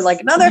or like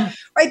another?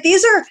 Right.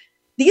 These are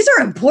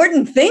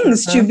important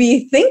things to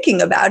be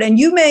thinking about. And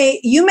you may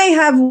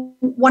have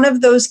one of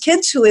those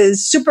kids who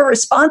is super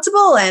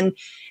responsible,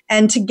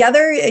 and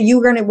together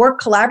you're going to work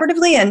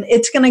collaboratively, and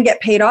it's going to get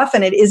paid off,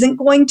 and it isn't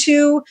going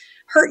to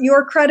hurt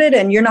your credit,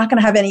 and you're not going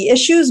to have any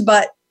issues.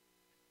 But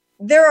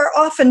there are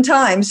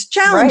oftentimes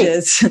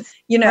challenges,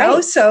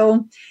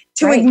 so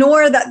to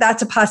ignore that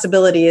that's a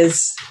possibility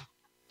is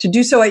to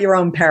do so at your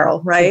own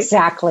peril, right?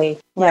 Exactly.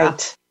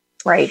 Right.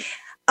 Yeah. Right.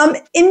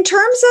 In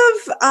terms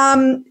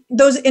of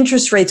those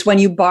interest rates when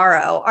you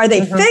borrow, are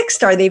they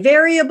fixed? Are they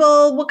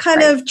variable? What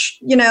kind of,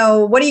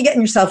 what are you getting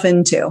yourself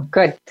into?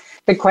 Good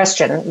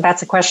question.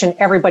 That's a question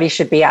everybody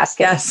should be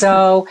asking. Yes.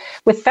 So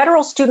with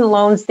federal student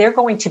loans, they're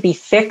going to be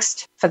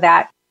fixed for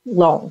that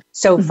loan.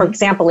 So for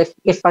example,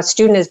 if a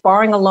student is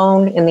borrowing a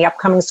loan in the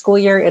upcoming school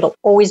year, it'll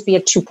always be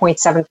at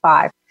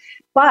 2.75.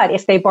 But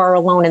if they borrow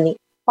a loan in the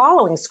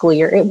following school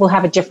year, it will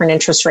have a different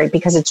interest rate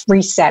because it's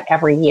reset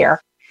every year.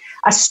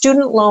 A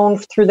student loan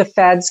through the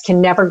feds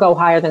can never go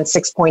higher than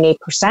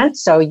 6.8%.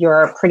 So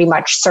you're pretty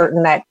much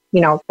certain that,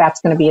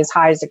 that's going to be as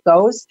high as it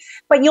goes.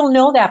 But you'll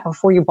know that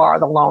before you borrow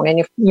the loan.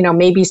 And if,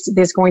 maybe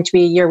there's going to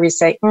be a year where you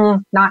say,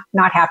 not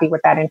happy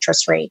with that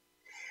interest rate.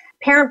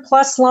 Parent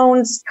Plus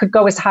loans could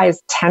go as high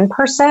as 10%,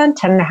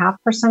 10.5%,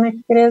 I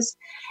think it is.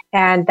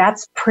 And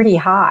that's pretty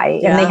high.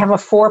 Yeah. And they have a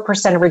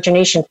 4%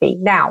 origination fee.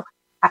 Now,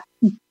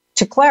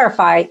 to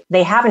clarify,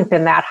 they haven't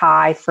been that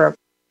high for,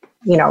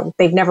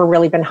 they've never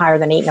really been higher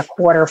than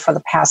 8.25% for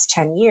the past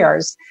 10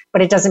 years,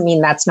 but it doesn't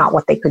mean that's not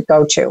what they could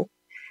go to.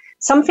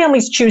 Some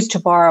families choose to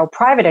borrow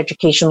private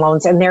education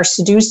loans, and they're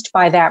seduced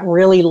by that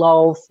really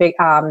low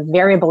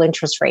variable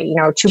interest rate,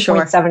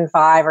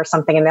 2.75 or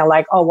something. And they're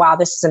like, oh, wow,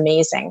 this is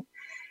amazing.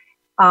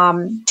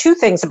 Two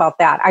things about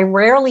that. I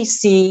rarely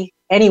see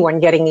anyone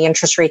getting the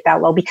interest rate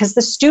that low because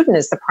the student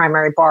is the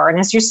primary borrower. And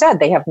as you said,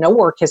 they have no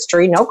work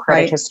history, no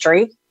credit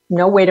history,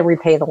 no way to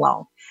repay the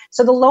loan.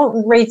 So the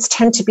loan rates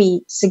tend to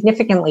be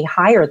significantly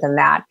higher than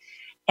that.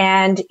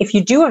 And if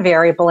you do a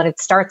variable and it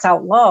starts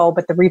out low,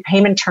 but the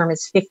repayment term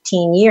is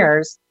 15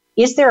 years,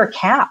 is there a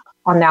cap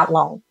on that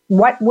loan?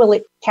 What will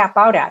it cap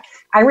out at?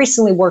 I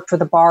recently worked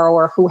with a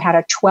borrower who had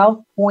a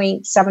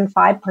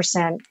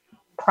 12.75%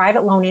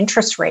 private loan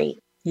interest rate.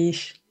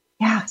 Yeesh.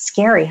 Yeah,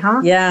 scary,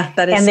 huh? Yeah,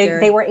 that is and scary.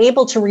 They were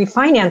able to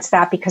refinance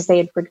that because they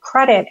had good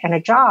credit and a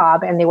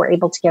job, and they were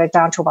able to get it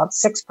down to about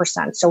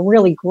 6%. So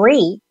really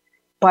great.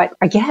 But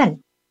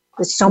again,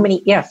 there's so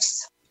many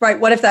ifs. Right.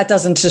 What if that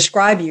doesn't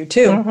describe you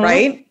too?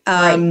 Right.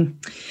 Right.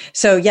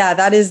 So yeah,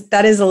 that is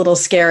a little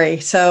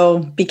scary. So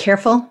be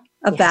careful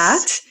of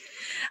that.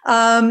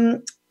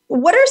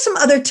 What are some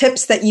other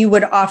tips that you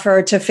would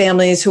offer to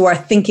families who are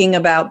thinking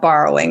about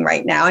borrowing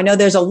right now? I know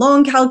there's a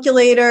loan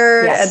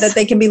calculator that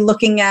they can be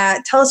looking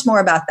at. Tell us more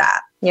about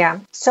that. Yeah.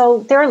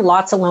 So there are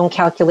lots of loan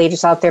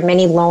calculators out there.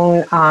 Many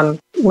loan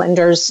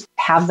lenders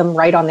have them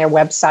right on their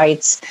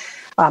websites.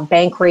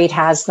 Bankrate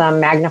has them.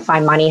 Magnify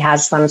Money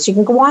has them. So you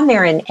can go on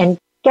there and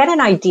get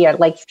an idea.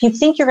 Like if you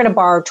think you're going to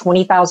borrow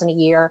 $20,000 a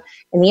year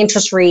and the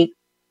interest rate,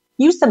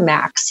 use the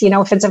max.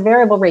 If it's a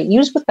variable rate,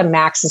 use what the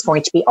max is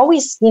going to be.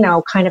 Always,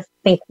 kind of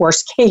think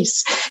worst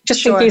case,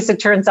 just in case it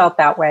turns out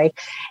that way.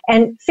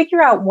 And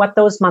figure out what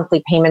those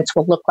monthly payments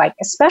will look like,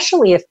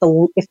 especially if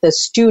the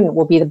student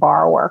will be the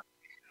borrower.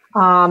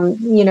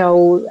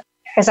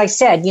 As I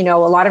said, a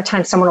lot of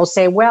times someone will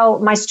say, well,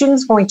 my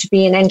student's going to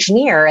be an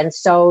engineer, and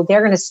so they're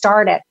going to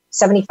start at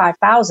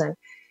 $75,000.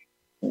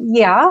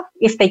 Yeah,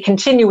 if they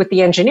continue with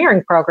the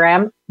engineering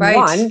program,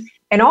 one,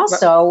 and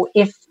also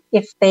if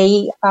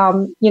they,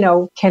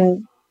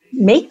 can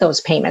make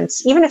those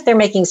payments, even if they're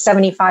making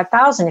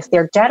 $75,000, if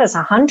their debt is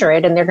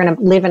 $100,000 and they're going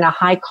to live in a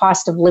high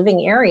cost of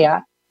living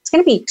area, it's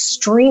going to be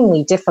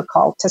extremely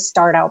difficult to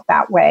start out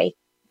that way.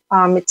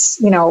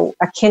 It's,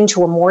 akin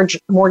to a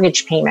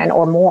mortgage payment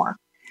or more.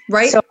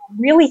 Right. So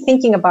really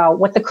thinking about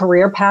what the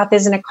career path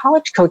is. And at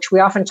College Coach, we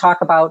often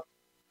talk about,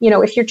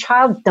 if your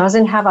child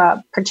doesn't have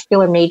a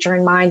particular major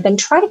in mind, then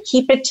try to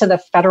keep it to the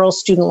federal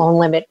student loan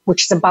limit,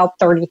 which is about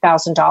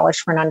 $30,000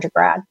 for an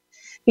undergrad.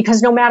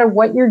 Because no matter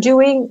what you're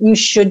doing, you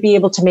should be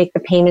able to make the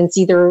payments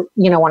either,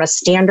 on a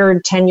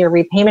standard 10-year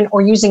repayment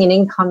or using an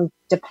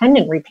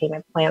income-dependent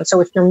repayment plan.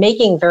 So if you're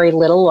making very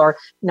little or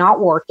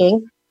not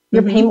working,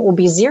 your payment will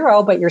be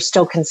zero, but you're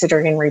still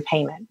considered in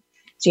repayment.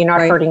 So you're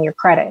not hurting your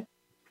credit.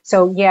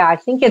 So yeah, I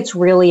think it's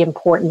really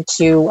important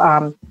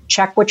to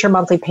check what your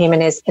monthly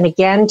payment is. And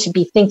again, to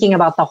be thinking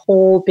about the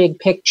whole big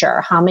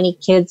picture. How many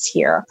kids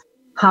here?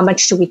 How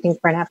much do we think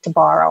we're going to have to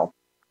borrow?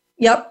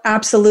 Yep,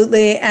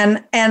 absolutely.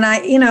 And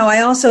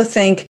I also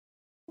think,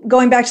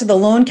 going back to the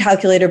loan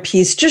calculator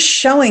piece, just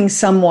showing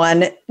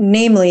someone,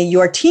 namely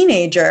your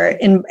teenager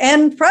and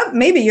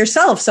maybe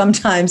yourself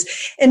sometimes,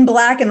 in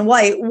black and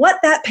white, what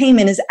that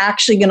payment is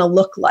actually going to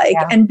look like,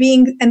 and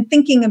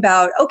thinking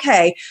about,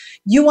 okay,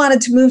 you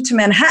wanted to move to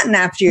Manhattan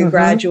after you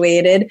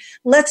graduated.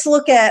 Let's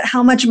look at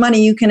how much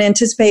money you can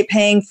anticipate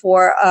paying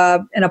for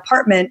an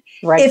apartment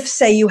if,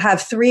 say, you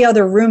have 3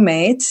 other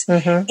roommates,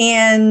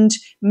 and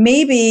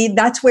maybe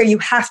that's where you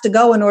have to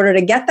go in order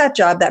to get that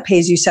job that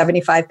pays you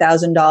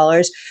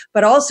 $75,000.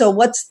 But also,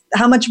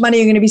 how much money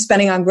are you going to be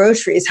spending on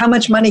groceries? How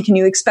much money can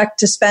you expect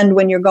to spend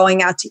when you're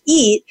going out to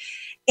eat?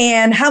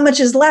 And how much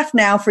is left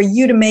now for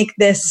you to make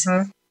this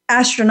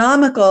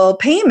astronomical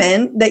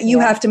payment that you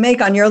have to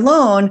make on your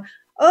loan?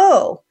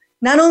 Oh,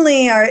 not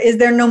only is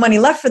there no money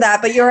left for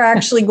that, but you're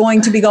actually going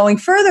to be going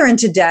further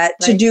into debt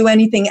to do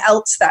anything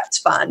else that's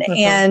fun.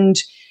 And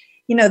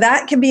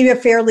that can be a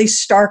fairly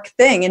stark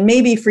thing. And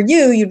maybe for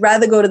you, you'd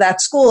rather go to that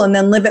school and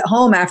then live at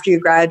home after you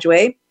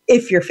graduate,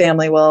 if your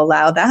family will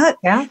allow that.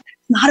 Yeah.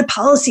 Not a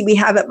policy we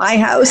have at my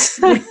house.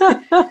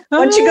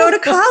 Once you go to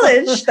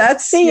college,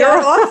 you're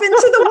off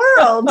into the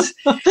world,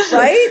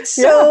 right?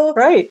 So,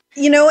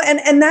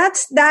 and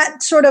that's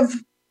that sort of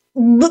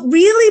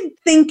really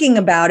thinking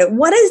about it.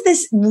 What does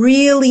this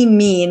really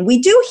mean? We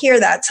do hear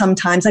that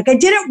sometimes, like, I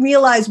didn't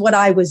realize what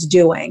I was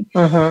doing.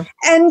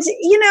 And,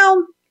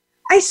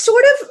 I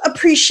sort of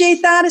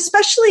appreciate that,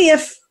 especially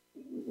if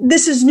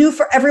this is new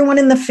for everyone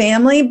in the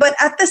family. But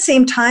at the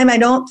same time, I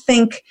don't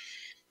think,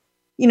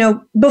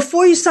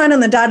 before you sign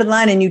on the dotted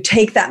line and you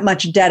take that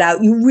much debt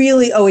out, you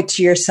really owe it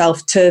to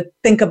yourself to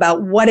think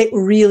about what it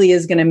really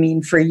is going to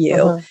mean for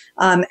you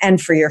and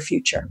for your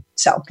future.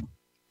 So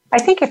I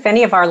think if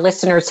any of our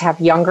listeners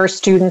have younger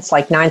students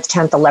like 9th,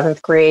 10th,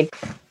 11th grade,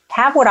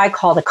 have what I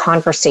call the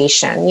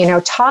conversation,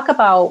 talk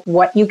about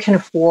what you can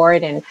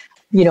afford and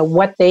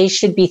what they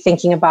should be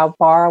thinking about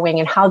borrowing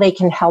and how they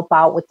can help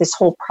out with this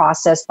whole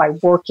process by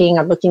working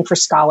or looking for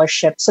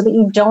scholarships so that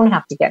you don't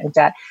have to get in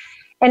debt.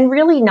 And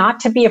really not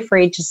to be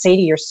afraid to say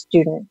to your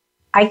student,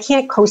 I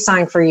can't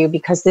co-sign for you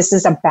because this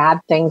is a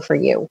bad thing for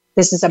you.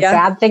 This is a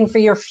bad thing for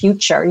your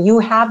future. You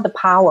have the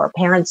power.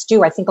 Parents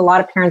do. I think a lot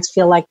of parents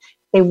feel like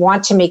they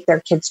want to make their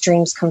kids'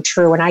 dreams come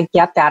true. And I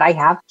get that. I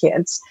have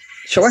kids.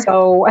 Sure.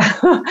 So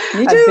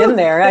I've been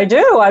there. I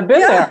do. I've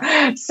been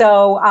there.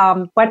 So,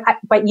 but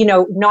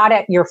not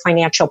at your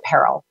financial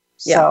peril.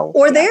 So,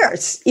 or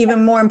theirs,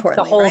 even more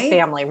importantly, the whole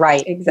family.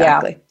 Right.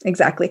 Exactly.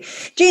 Exactly.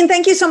 Jean,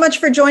 thank you so much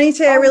for joining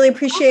today. I really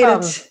appreciate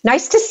it.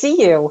 Nice to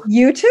see you.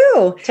 You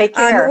too. Take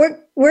care.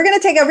 We're going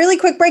to take a really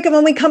quick break. And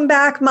when we come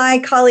back, my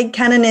colleague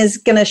Kenan is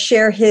going to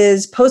share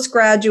his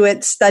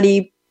postgraduate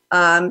study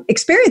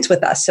experience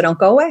with us. So don't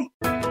go away.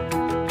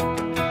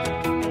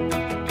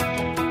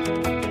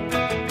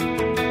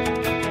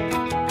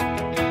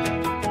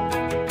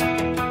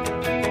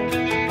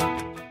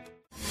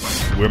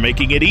 We're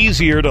making it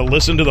easier to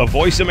listen to the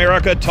Voice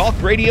America Talk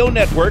Radio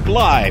Network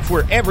live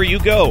wherever you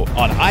go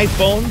on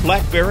iPhone,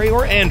 BlackBerry,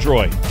 or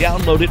Android.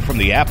 Download it from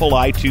the Apple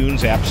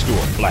iTunes App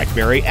Store,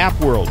 BlackBerry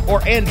App World,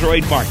 or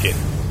Android Market.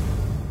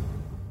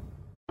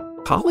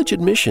 College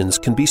admissions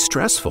can be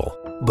stressful,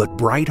 but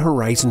Bright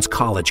Horizons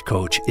College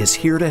Coach is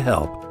here to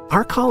help.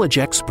 Our college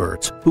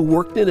experts, who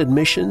worked in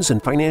admissions and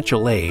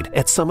financial aid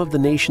at some of the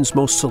nation's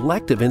most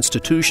selective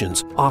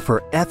institutions,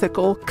 offer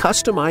ethical,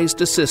 customized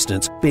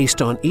assistance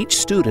based on each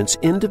student's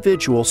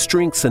individual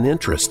strengths and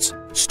interests.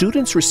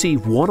 Students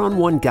receive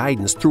one-on-one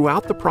guidance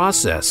throughout the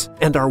process,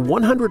 and our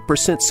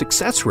 100%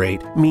 success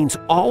rate means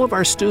all of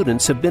our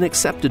students have been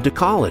accepted to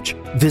college.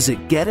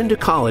 Visit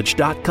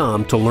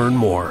getintocollege.com to learn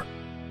more.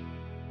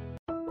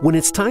 When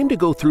it's time to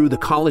go through the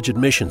college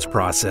admissions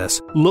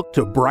process, look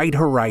to Bright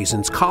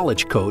Horizons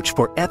College Coach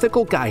for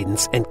ethical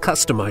guidance and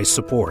customized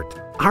support.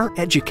 Our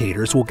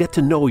educators will get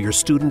to know your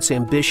students'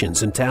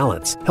 ambitions and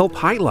talents, help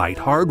highlight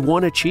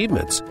hard-won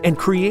achievements, and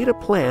create a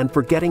plan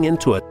for getting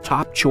into a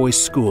top-choice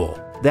school.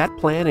 That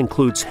plan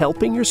includes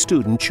helping your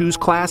student choose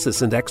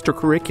classes and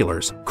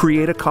extracurriculars,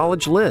 create a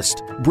college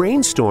list,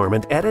 brainstorm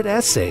and edit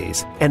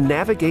essays, and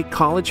navigate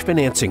college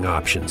financing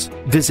options.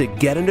 Visit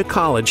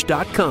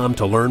getintocollege.com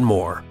to learn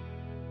more.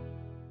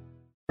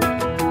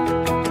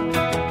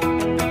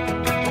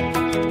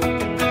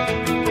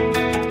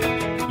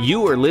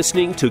 You are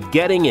listening to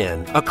Getting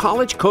In, a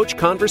college coach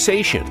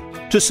conversation.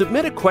 To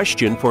submit a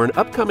question for an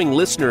upcoming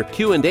listener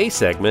Q&A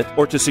segment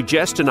or to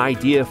suggest an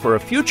idea for a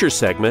future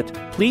segment,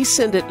 please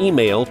send an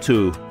email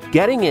to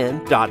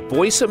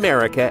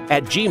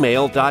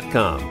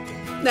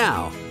gettingin.voiceamerica@gmail.com.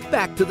 Now,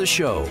 back to the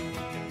show.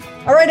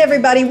 All right,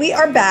 everybody, we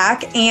are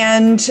back,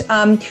 and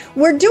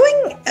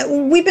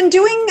we've been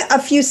doing a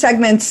few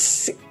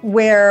segments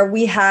where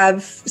we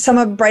have some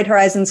of Bright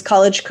Horizons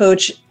College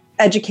Coach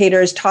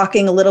educators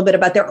talking a little bit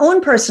about their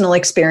own personal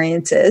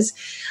experiences.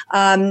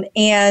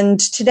 And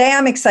today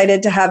I'm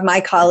excited to have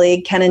my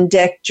colleague, Ken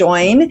Dick,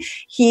 join.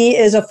 He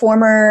is a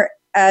former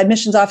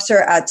admissions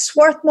officer at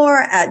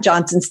Swarthmore, at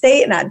Johnson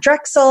State, and at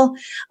Drexel.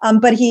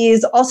 But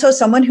he's also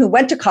someone who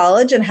went to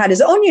college and had his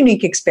own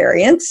unique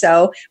experience.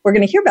 So we're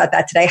going to hear about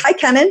that today. Hi,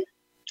 Kenan.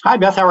 Hi,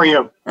 Beth. How are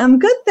you? I'm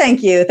good,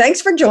 thank you.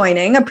 Thanks for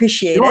joining.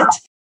 Appreciate it.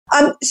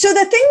 So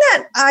the thing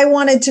that I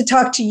wanted to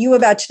talk to you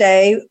about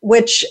today,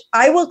 which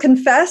I will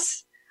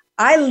confess,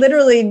 I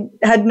literally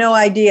had no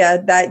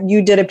idea that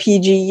you did a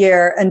PG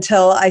year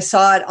until I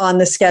saw it on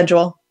the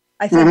schedule.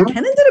 I said,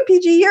 Kenan did a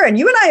PG year, and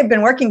you and I have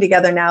been working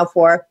together now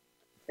for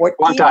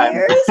 14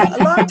 years,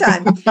 a long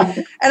time.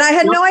 And I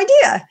had no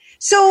idea.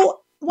 So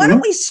why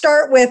don't we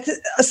start with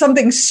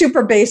something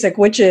super basic,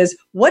 which is,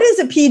 what is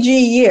a PG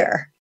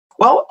year?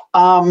 Well,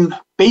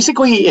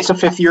 basically, it's a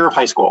fifth year of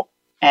high school.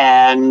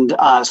 And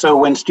so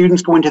when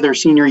students go into their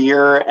senior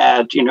year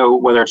at,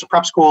 whether it's a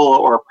prep school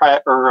or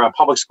a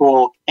public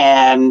school,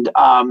 and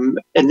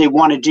they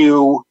want to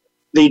do,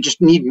 they just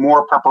need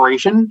more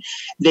preparation,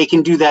 they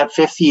can do that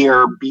fifth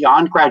year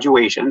beyond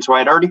graduation. So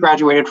I'd already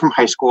graduated from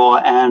high school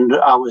and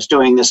was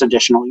doing this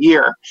additional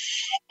year.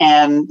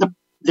 And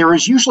there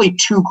is usually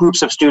two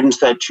groups of students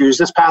that choose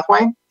this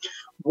pathway.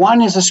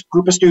 One is a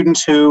group of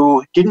students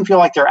who didn't feel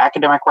like their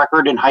academic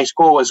record in high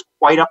school was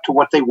quite up to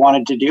what they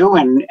wanted to do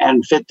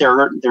and fit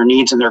their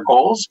needs and their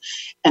goals.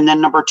 And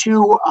then number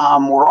two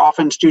were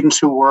often students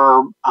who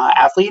were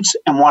athletes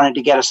and wanted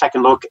to get a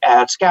second look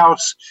at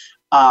scouts,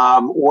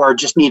 or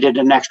just needed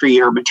an extra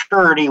year of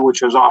maturity,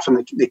 which was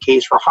often the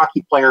case for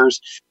hockey players.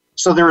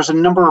 So there was a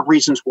number of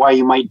reasons why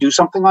you might do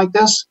something like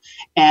this.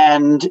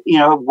 And,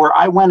 where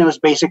I went, it was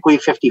basically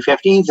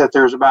 50-50, that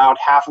there's about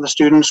half of the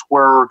students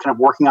were kind of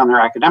working on their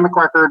academic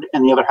record,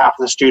 and the other half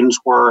of the students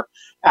were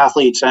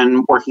athletes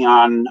and working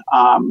on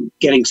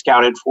getting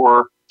scouted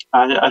for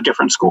a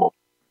different school.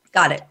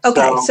 Got it.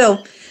 Okay.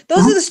 So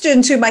those are the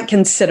students who might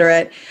consider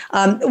it.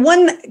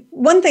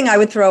 One thing I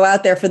would throw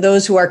out there for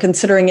those who are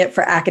considering it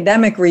for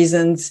academic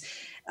reasons,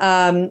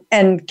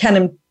 and kind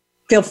of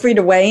feel free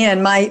to weigh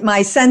in.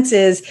 My sense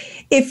is,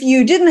 if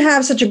you didn't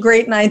have such a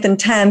great 9th and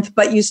 10th,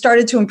 but you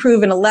started to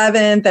improve in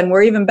 11th and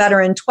were even better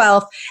in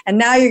 12th, and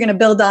now you're going to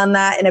build on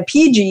that in a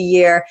PG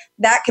year,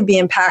 that could be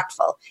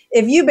impactful.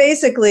 If you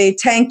basically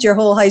tanked your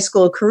whole high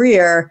school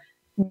career,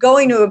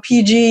 going to a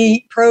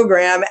PG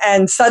program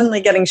and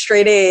suddenly getting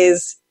straight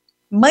A's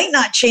might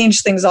not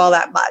change things all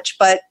that much.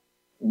 But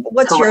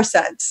what's your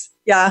sense?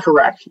 Yeah.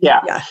 Correct.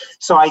 Yeah.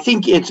 So I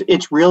think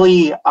it's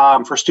really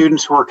for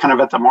students who are kind of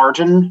at the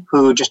margin,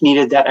 who just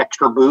needed that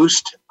extra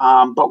boost,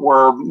 but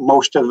were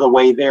most of the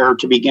way there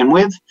to begin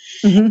with.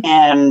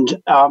 And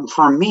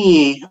for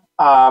me,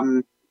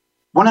 one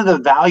of the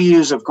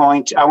values of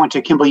I went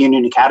to Kimball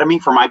Union Academy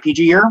for my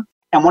PG year.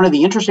 And one of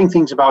the interesting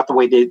things about the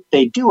way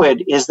they do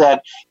it is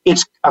that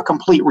it's a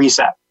complete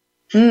reset.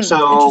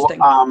 So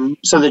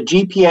the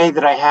GPA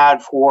that I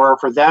had for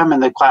them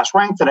and the class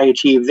rank that I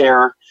achieved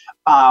there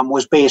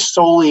was based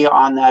solely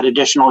on that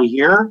additional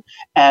year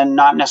and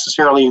not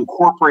necessarily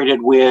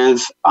incorporated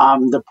with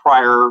the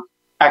prior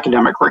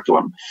academic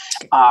curriculum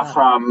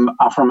from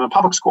a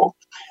public school.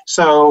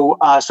 So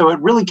it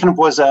really kind of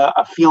was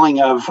a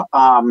feeling of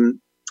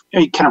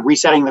kind of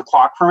resetting the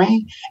clock for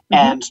me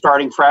and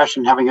starting fresh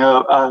and having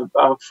a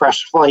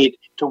fresh slate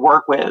to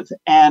work with.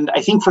 And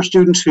I think for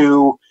students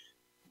who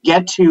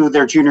get to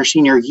their junior,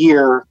 senior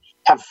year,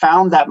 have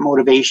found that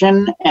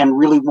motivation and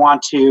really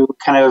want to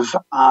kind of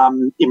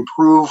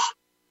improve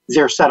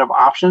their set of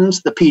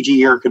options, the PG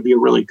year could be a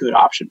really good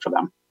option for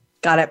them.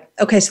 Got it.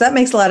 Okay, so that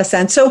makes a lot of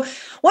sense. So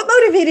what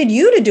motivated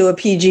you to do a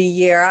PG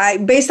year?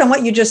 Based on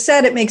what you just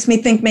said, it makes me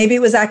think maybe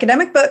it was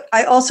academic, but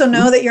I also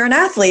know that you're an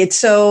athlete.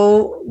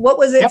 So what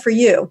was it for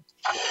you?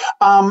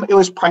 It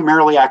was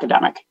primarily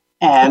academic.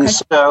 And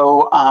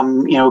so,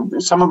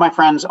 some of my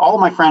friends, all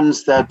of my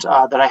friends that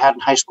I had in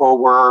high school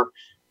were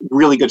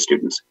really good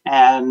students.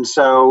 And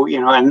so,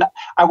 and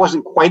I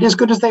wasn't quite as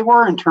good as they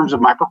were in terms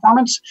of my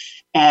performance.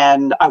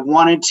 And I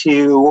wanted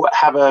to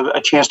have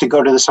a chance to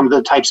go to some of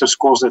the types of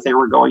schools that they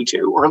were going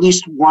to, or at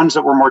least ones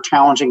that were more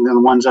challenging than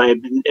the ones I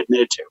had been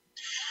admitted to.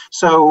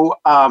 So,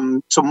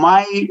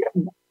 my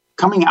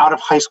coming out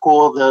of high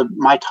school,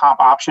 my top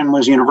option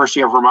was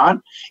University of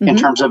Vermont in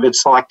terms of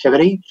its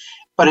selectivity.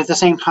 But at the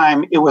same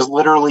time, it was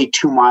literally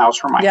 2 miles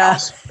from my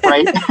house,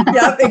 right?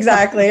 Yep,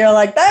 exactly. You're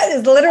like, that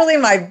is literally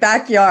my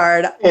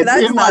backyard.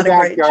 That's in not my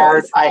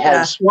backyard. I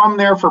had swum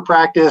there for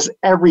practice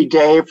every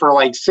day for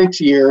like 6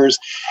 years.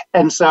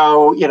 And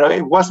so,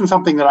 it wasn't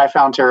something that I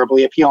found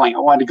terribly appealing. I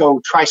wanted to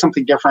go try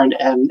something different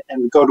and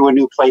go to a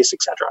new place,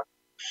 etc.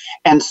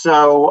 And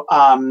so,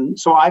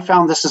 I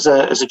found this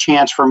as a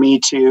chance for me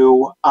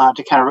to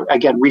kind of,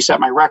 again, reset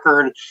my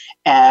record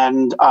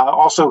and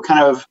also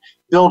kind of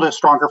build a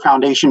stronger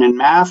foundation in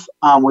math,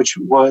 which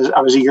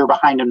I was a year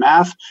behind in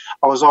math.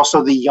 I was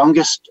also the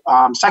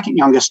second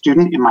youngest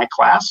student in my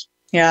class.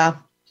 Yeah.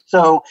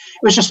 So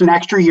it was just an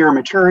extra year of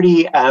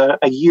maturity, a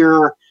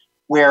year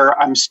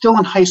where I'm still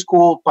in high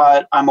school,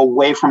 but I'm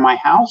away from my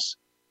house,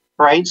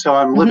 right? So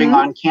I'm living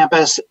on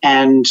campus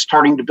and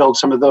starting to build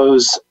some of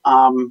those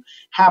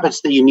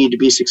habits that you need to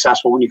be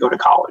successful when you go to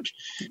college.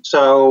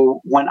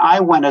 So when I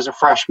went as a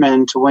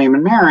freshman to William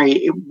and Mary,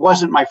 it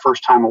wasn't my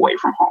first time away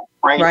from home,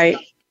 right? Right.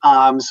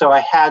 So I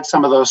had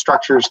some of those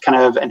structures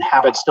and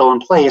habits still in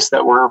place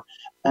that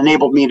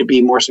enabled me to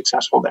be more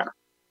successful there.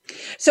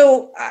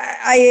 So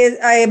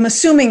I am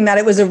assuming that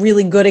it was a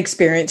really good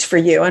experience for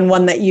you and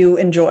one that you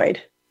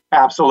enjoyed.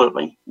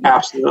 Absolutely.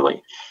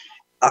 Absolutely.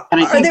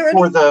 And I think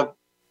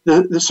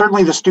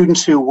certainly the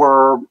students who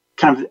were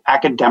kind of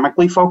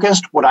academically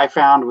focused, what I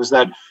found was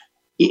that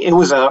it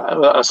was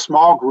a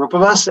small group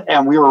of us,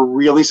 and we were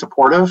really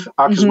supportive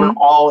because we're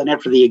all in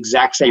it for the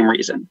exact same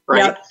reason,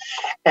 right? Yep.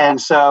 And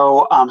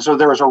so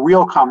there was a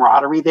real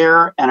camaraderie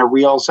there and a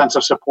real sense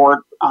of support.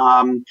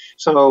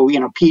 So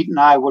Pete and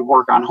I would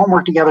work on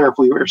homework together. If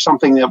we were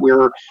something that we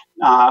were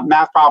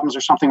math problems or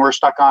something we were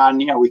stuck on,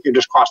 we could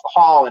just cross the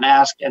hall and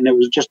ask. And it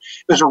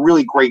was a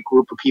really great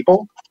group of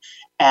people,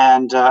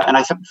 and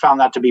I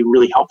found that to be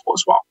really helpful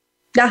as well.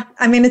 Yeah,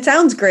 I mean, it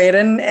sounds great.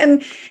 And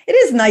it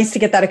is nice to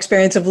get that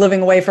experience of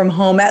living away from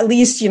home. At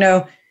least,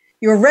 you're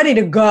ready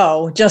to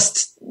go.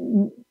 Just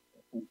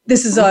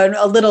this is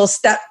a little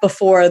step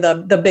before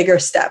the bigger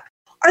step.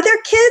 Are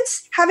there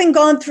kids having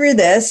gone through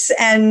this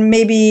and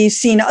maybe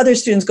seen other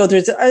students go through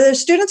it? Are there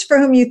students for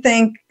whom you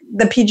think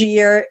the PG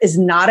year is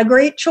not a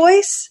great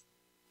choice?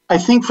 I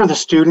think for the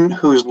student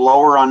who's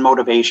lower on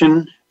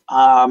motivation,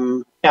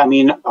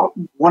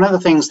 one of the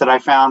things that I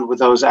found with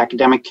those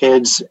academic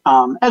kids,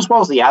 as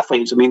well as the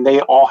athletes, they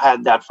all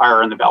had that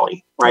fire in the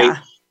belly, right? Yeah.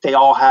 They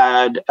all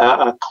had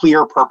a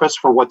clear purpose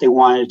for what they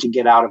wanted to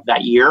get out of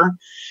that year.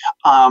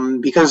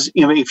 Because,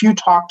 if you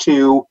talk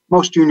to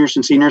most juniors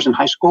and seniors in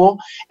high school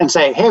and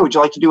say, hey, would you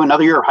like to do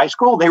another year of high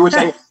school? They would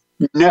say,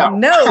 no.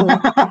 No,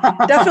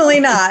 definitely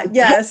not.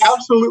 Yes.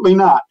 Absolutely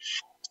not.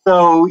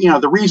 So,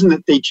 the reason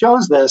that they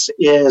chose this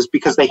is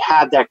because they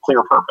had that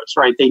clear purpose,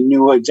 right? They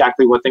knew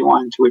exactly what they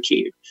wanted to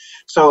achieve.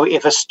 So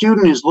if a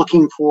student is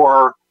looking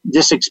for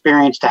this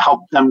experience to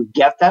help them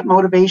get that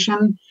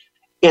motivation,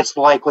 it's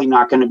likely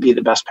not going to be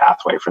the best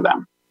pathway for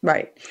them.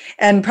 Right.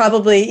 And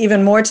probably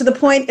even more to the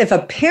point, if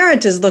a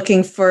parent is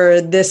looking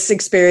for this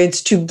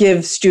experience to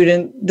give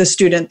the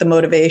student the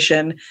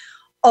motivation,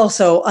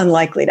 also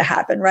unlikely to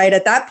happen, right?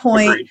 At that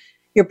point, agreed.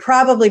 You're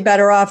probably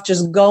better off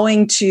just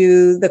going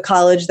to the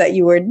college that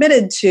you were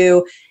admitted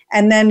to.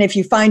 And then if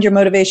you find your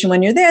motivation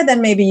when you're there, then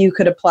maybe you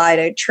could apply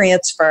to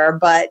transfer.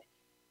 But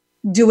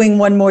doing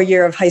one more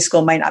year of high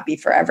school might not be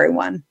for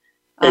everyone.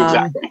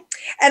 Exactly.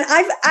 And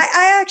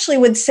I actually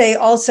would say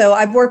also,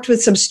 I've worked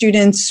with some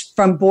students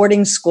from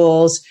boarding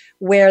schools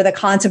where the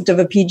concept of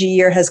a PG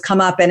year has come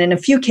up. And in a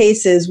few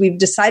cases, we've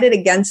decided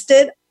against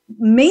it,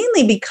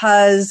 mainly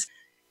because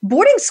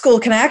boarding school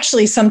can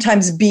actually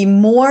sometimes be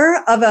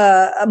more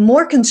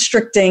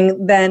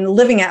constricting than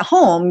living at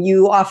home.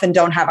 You often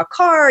don't have a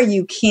car.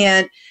 You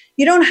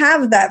don't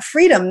have that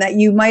freedom that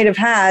you might have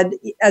had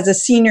as a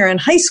senior in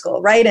high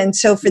school, right? And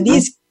so for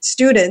these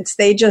students,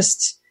 they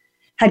just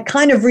had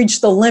kind of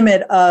reached the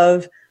limit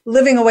of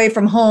living away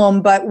from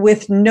home, but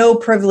with no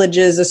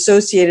privileges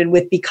associated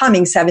with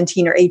becoming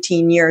 17 or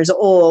 18 years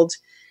old.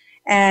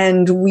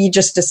 And we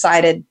just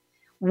decided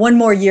one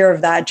more year of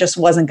that just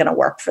wasn't going to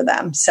work for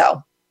them.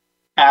 So.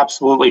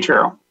 Absolutely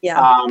true.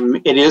 Yeah.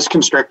 It is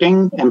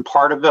constricting, and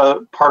part of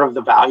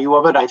the value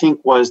of it, I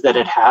think, was that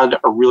it had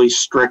a really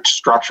strict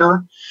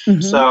structure.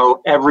 Mm-hmm.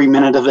 So every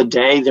minute of the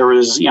day, there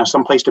was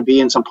some place to be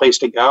and some place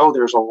to go.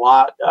 There's a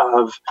lot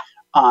of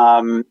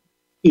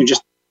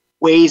just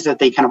ways that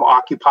they kind of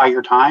occupy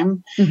your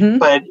time,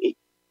 but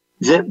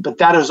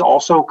that is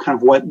also kind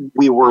of what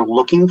we were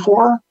looking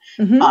for.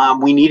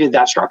 Mm-hmm. We needed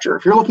that structure.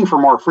 If you're looking for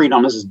more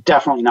freedom, this is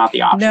definitely not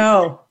the option.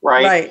 No,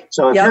 right?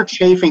 So if you're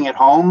chafing at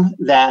home,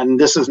 then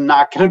this is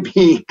not going to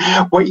be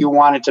what you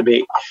want it to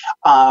be.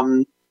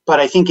 But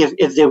I think if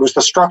it was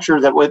the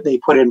structure that they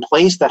put in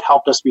place that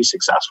helped us be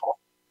successful.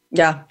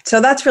 Yeah, so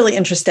that's really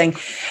interesting.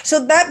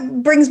 So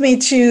that brings me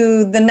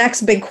to the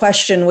next big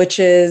question, which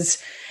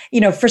is,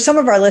 for some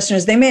of our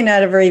listeners, they may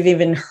not have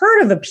even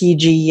heard of a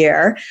PG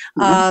year.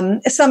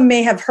 Mm-hmm. Some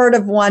may have heard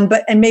of one,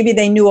 and maybe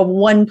they knew of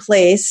one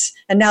place,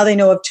 and now they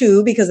know of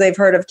two because they've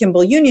heard of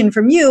Kimball Union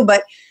from you.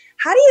 But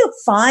how do you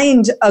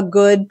find a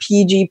good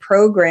PG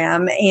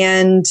program?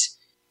 And,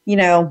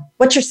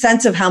 what's your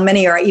sense of how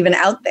many are even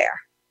out there?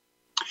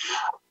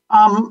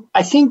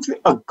 I think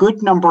a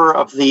good number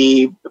of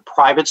the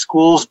private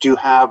schools do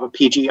have a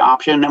PG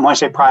option. And when I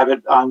say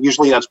private,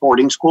 usually that's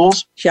boarding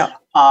schools. Yeah.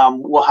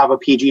 Will have a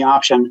PG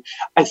option.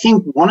 I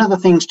think one of the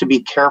things to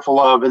be careful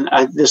of, and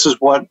this is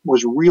what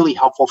was really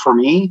helpful for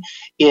me,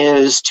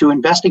 is to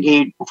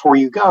investigate before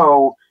you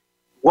go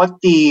what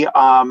the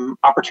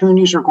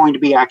opportunities are going to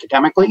be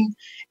academically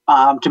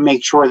to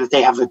make sure that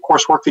they have the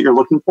coursework that you're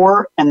looking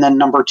for. And then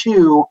number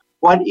two,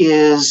 what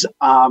is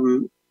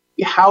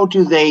how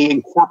do they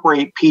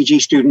incorporate PG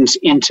students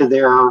into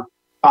their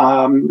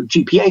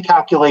GPA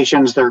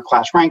calculations, their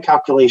class rank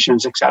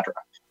calculations, et cetera?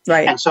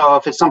 Right. And so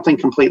if it's something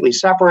completely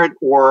separate,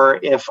 or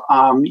if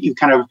you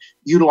kind of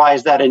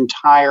utilize that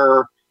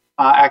entire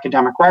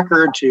academic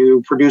record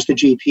to produce the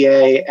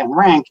GPA and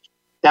rank,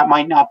 that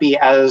might not be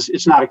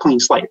it's not a clean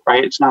slate,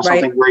 right? It's not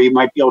something where you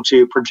might be able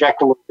to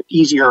project a little bit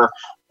easier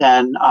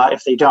than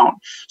if they don't.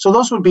 So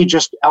those would be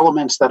just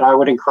elements that I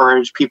would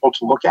encourage people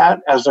to look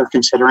at as they're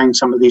considering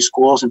some of these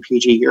schools in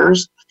PG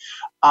years.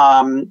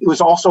 It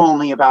was also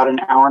only about an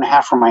hour and a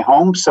half from my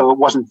home, so it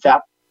wasn't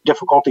that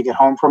difficult to get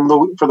home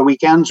for the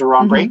weekends or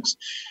on breaks.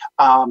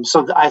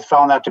 So I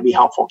found that to be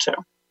helpful too.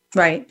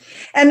 Right.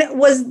 And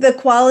was the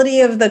quality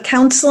of the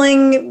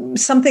counseling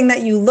something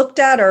that you looked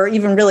at or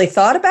even really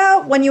thought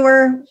about when you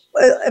were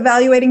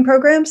evaluating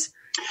programs?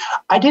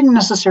 I didn't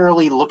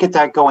necessarily look at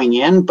that going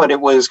in, but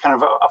it was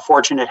kind of a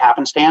fortunate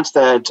happenstance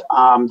that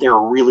they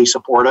were really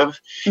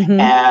supportive.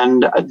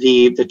 And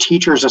the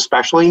teachers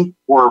especially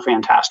were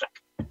fantastic.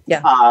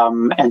 Yeah.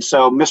 And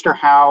so Mr.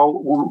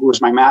 Howe, who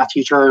was my math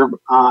teacher,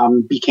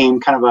 became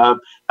kind of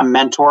a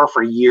mentor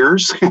for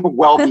years,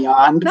 well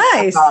beyond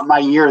my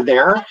year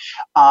there,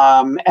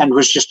 and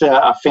was just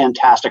a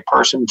fantastic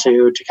person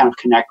to kind of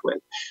connect with.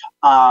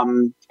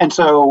 And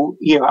so,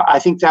 I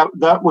think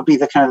that would be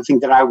the kind of thing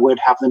that I would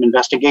have them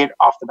investigate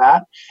off the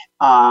bat.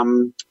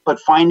 But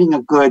finding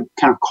a good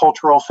kind of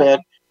cultural fit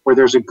where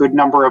there's a good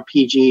number of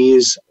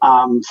PGs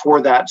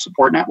for that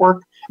support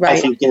network, I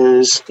think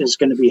is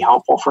going to be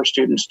helpful for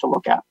students to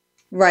look at.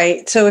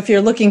 Right. So if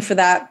you're looking for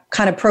that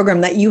kind of program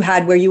that you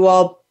had where you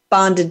all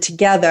bonded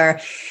together,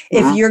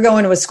 if you're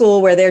going to a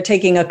school where they're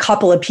taking a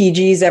couple of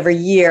PGs every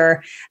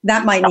year,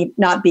 that might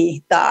not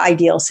be the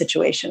ideal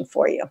situation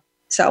for you.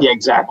 So yeah,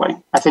 exactly.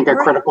 I think a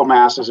critical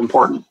mass is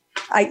important.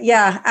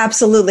 Yeah,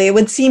 absolutely. It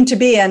would seem to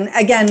be. And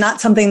again,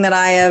 not something that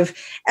I have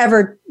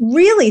ever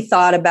really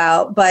thought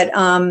about, but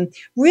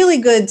really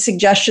good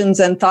suggestions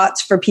and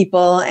thoughts for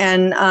people,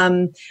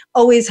 and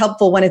always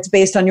helpful when it's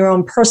based on your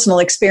own personal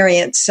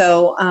experience.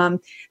 So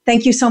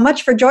thank you so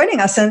much for joining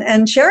us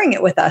and sharing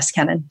it with us,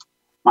 Kenan.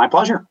 My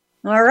pleasure.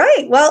 All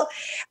right. Well,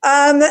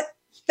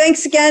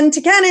 thanks again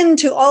to Kenan,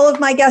 to all of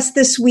my guests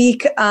this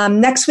week.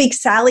 Next week,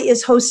 Sally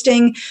is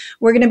hosting.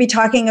 We're going to be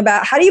talking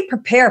about how do you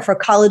prepare for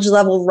college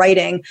level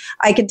writing.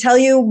 I can tell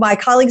you, my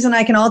colleagues and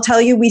I can all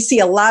tell you, we see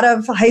a lot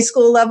of high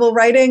school level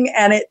writing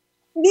and it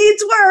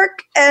needs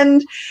work.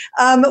 And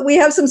we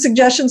have some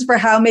suggestions for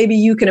how maybe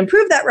you can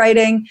improve that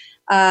writing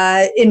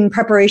in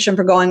preparation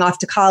for going off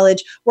to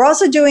college. We're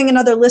also doing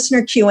another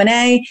listener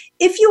Q&A.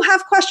 If you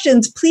have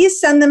questions, please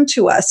send them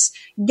to us.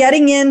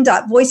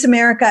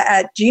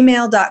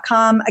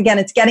 gettingin.voiceamerica@gmail.com. Again,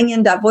 it's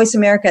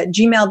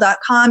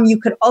gettingin.voiceamerica@gmail.com. You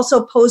could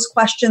also post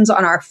questions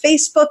on our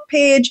Facebook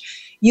page.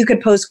 You could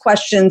post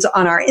questions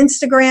on our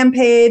Instagram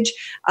page.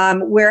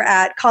 We're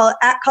at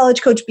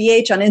College Coach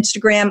BH on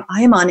Instagram.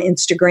 I am on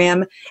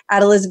Instagram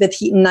at Elizabeth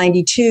Heaton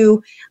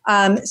 92.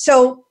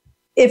 So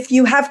if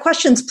you have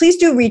questions, please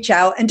do reach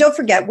out. And don't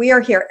forget, we are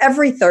here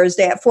every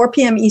Thursday at 4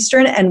 p.m.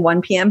 Eastern and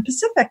 1 p.m.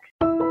 Pacific.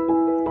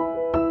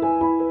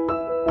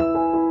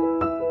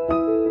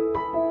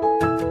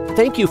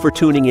 Thank you for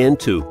tuning in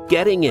to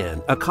Getting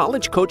In, a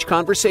College Coach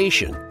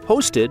Conversation,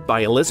 hosted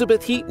by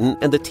Elizabeth Heaton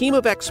and the team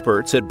of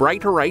experts at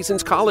Bright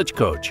Horizons College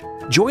Coach.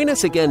 Join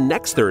us again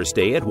next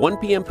Thursday at 1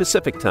 p.m.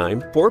 Pacific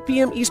Time, 4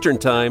 p.m. Eastern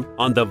Time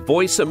on the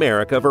Voice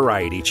America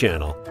Variety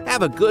Channel.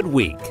 Have a good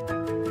week.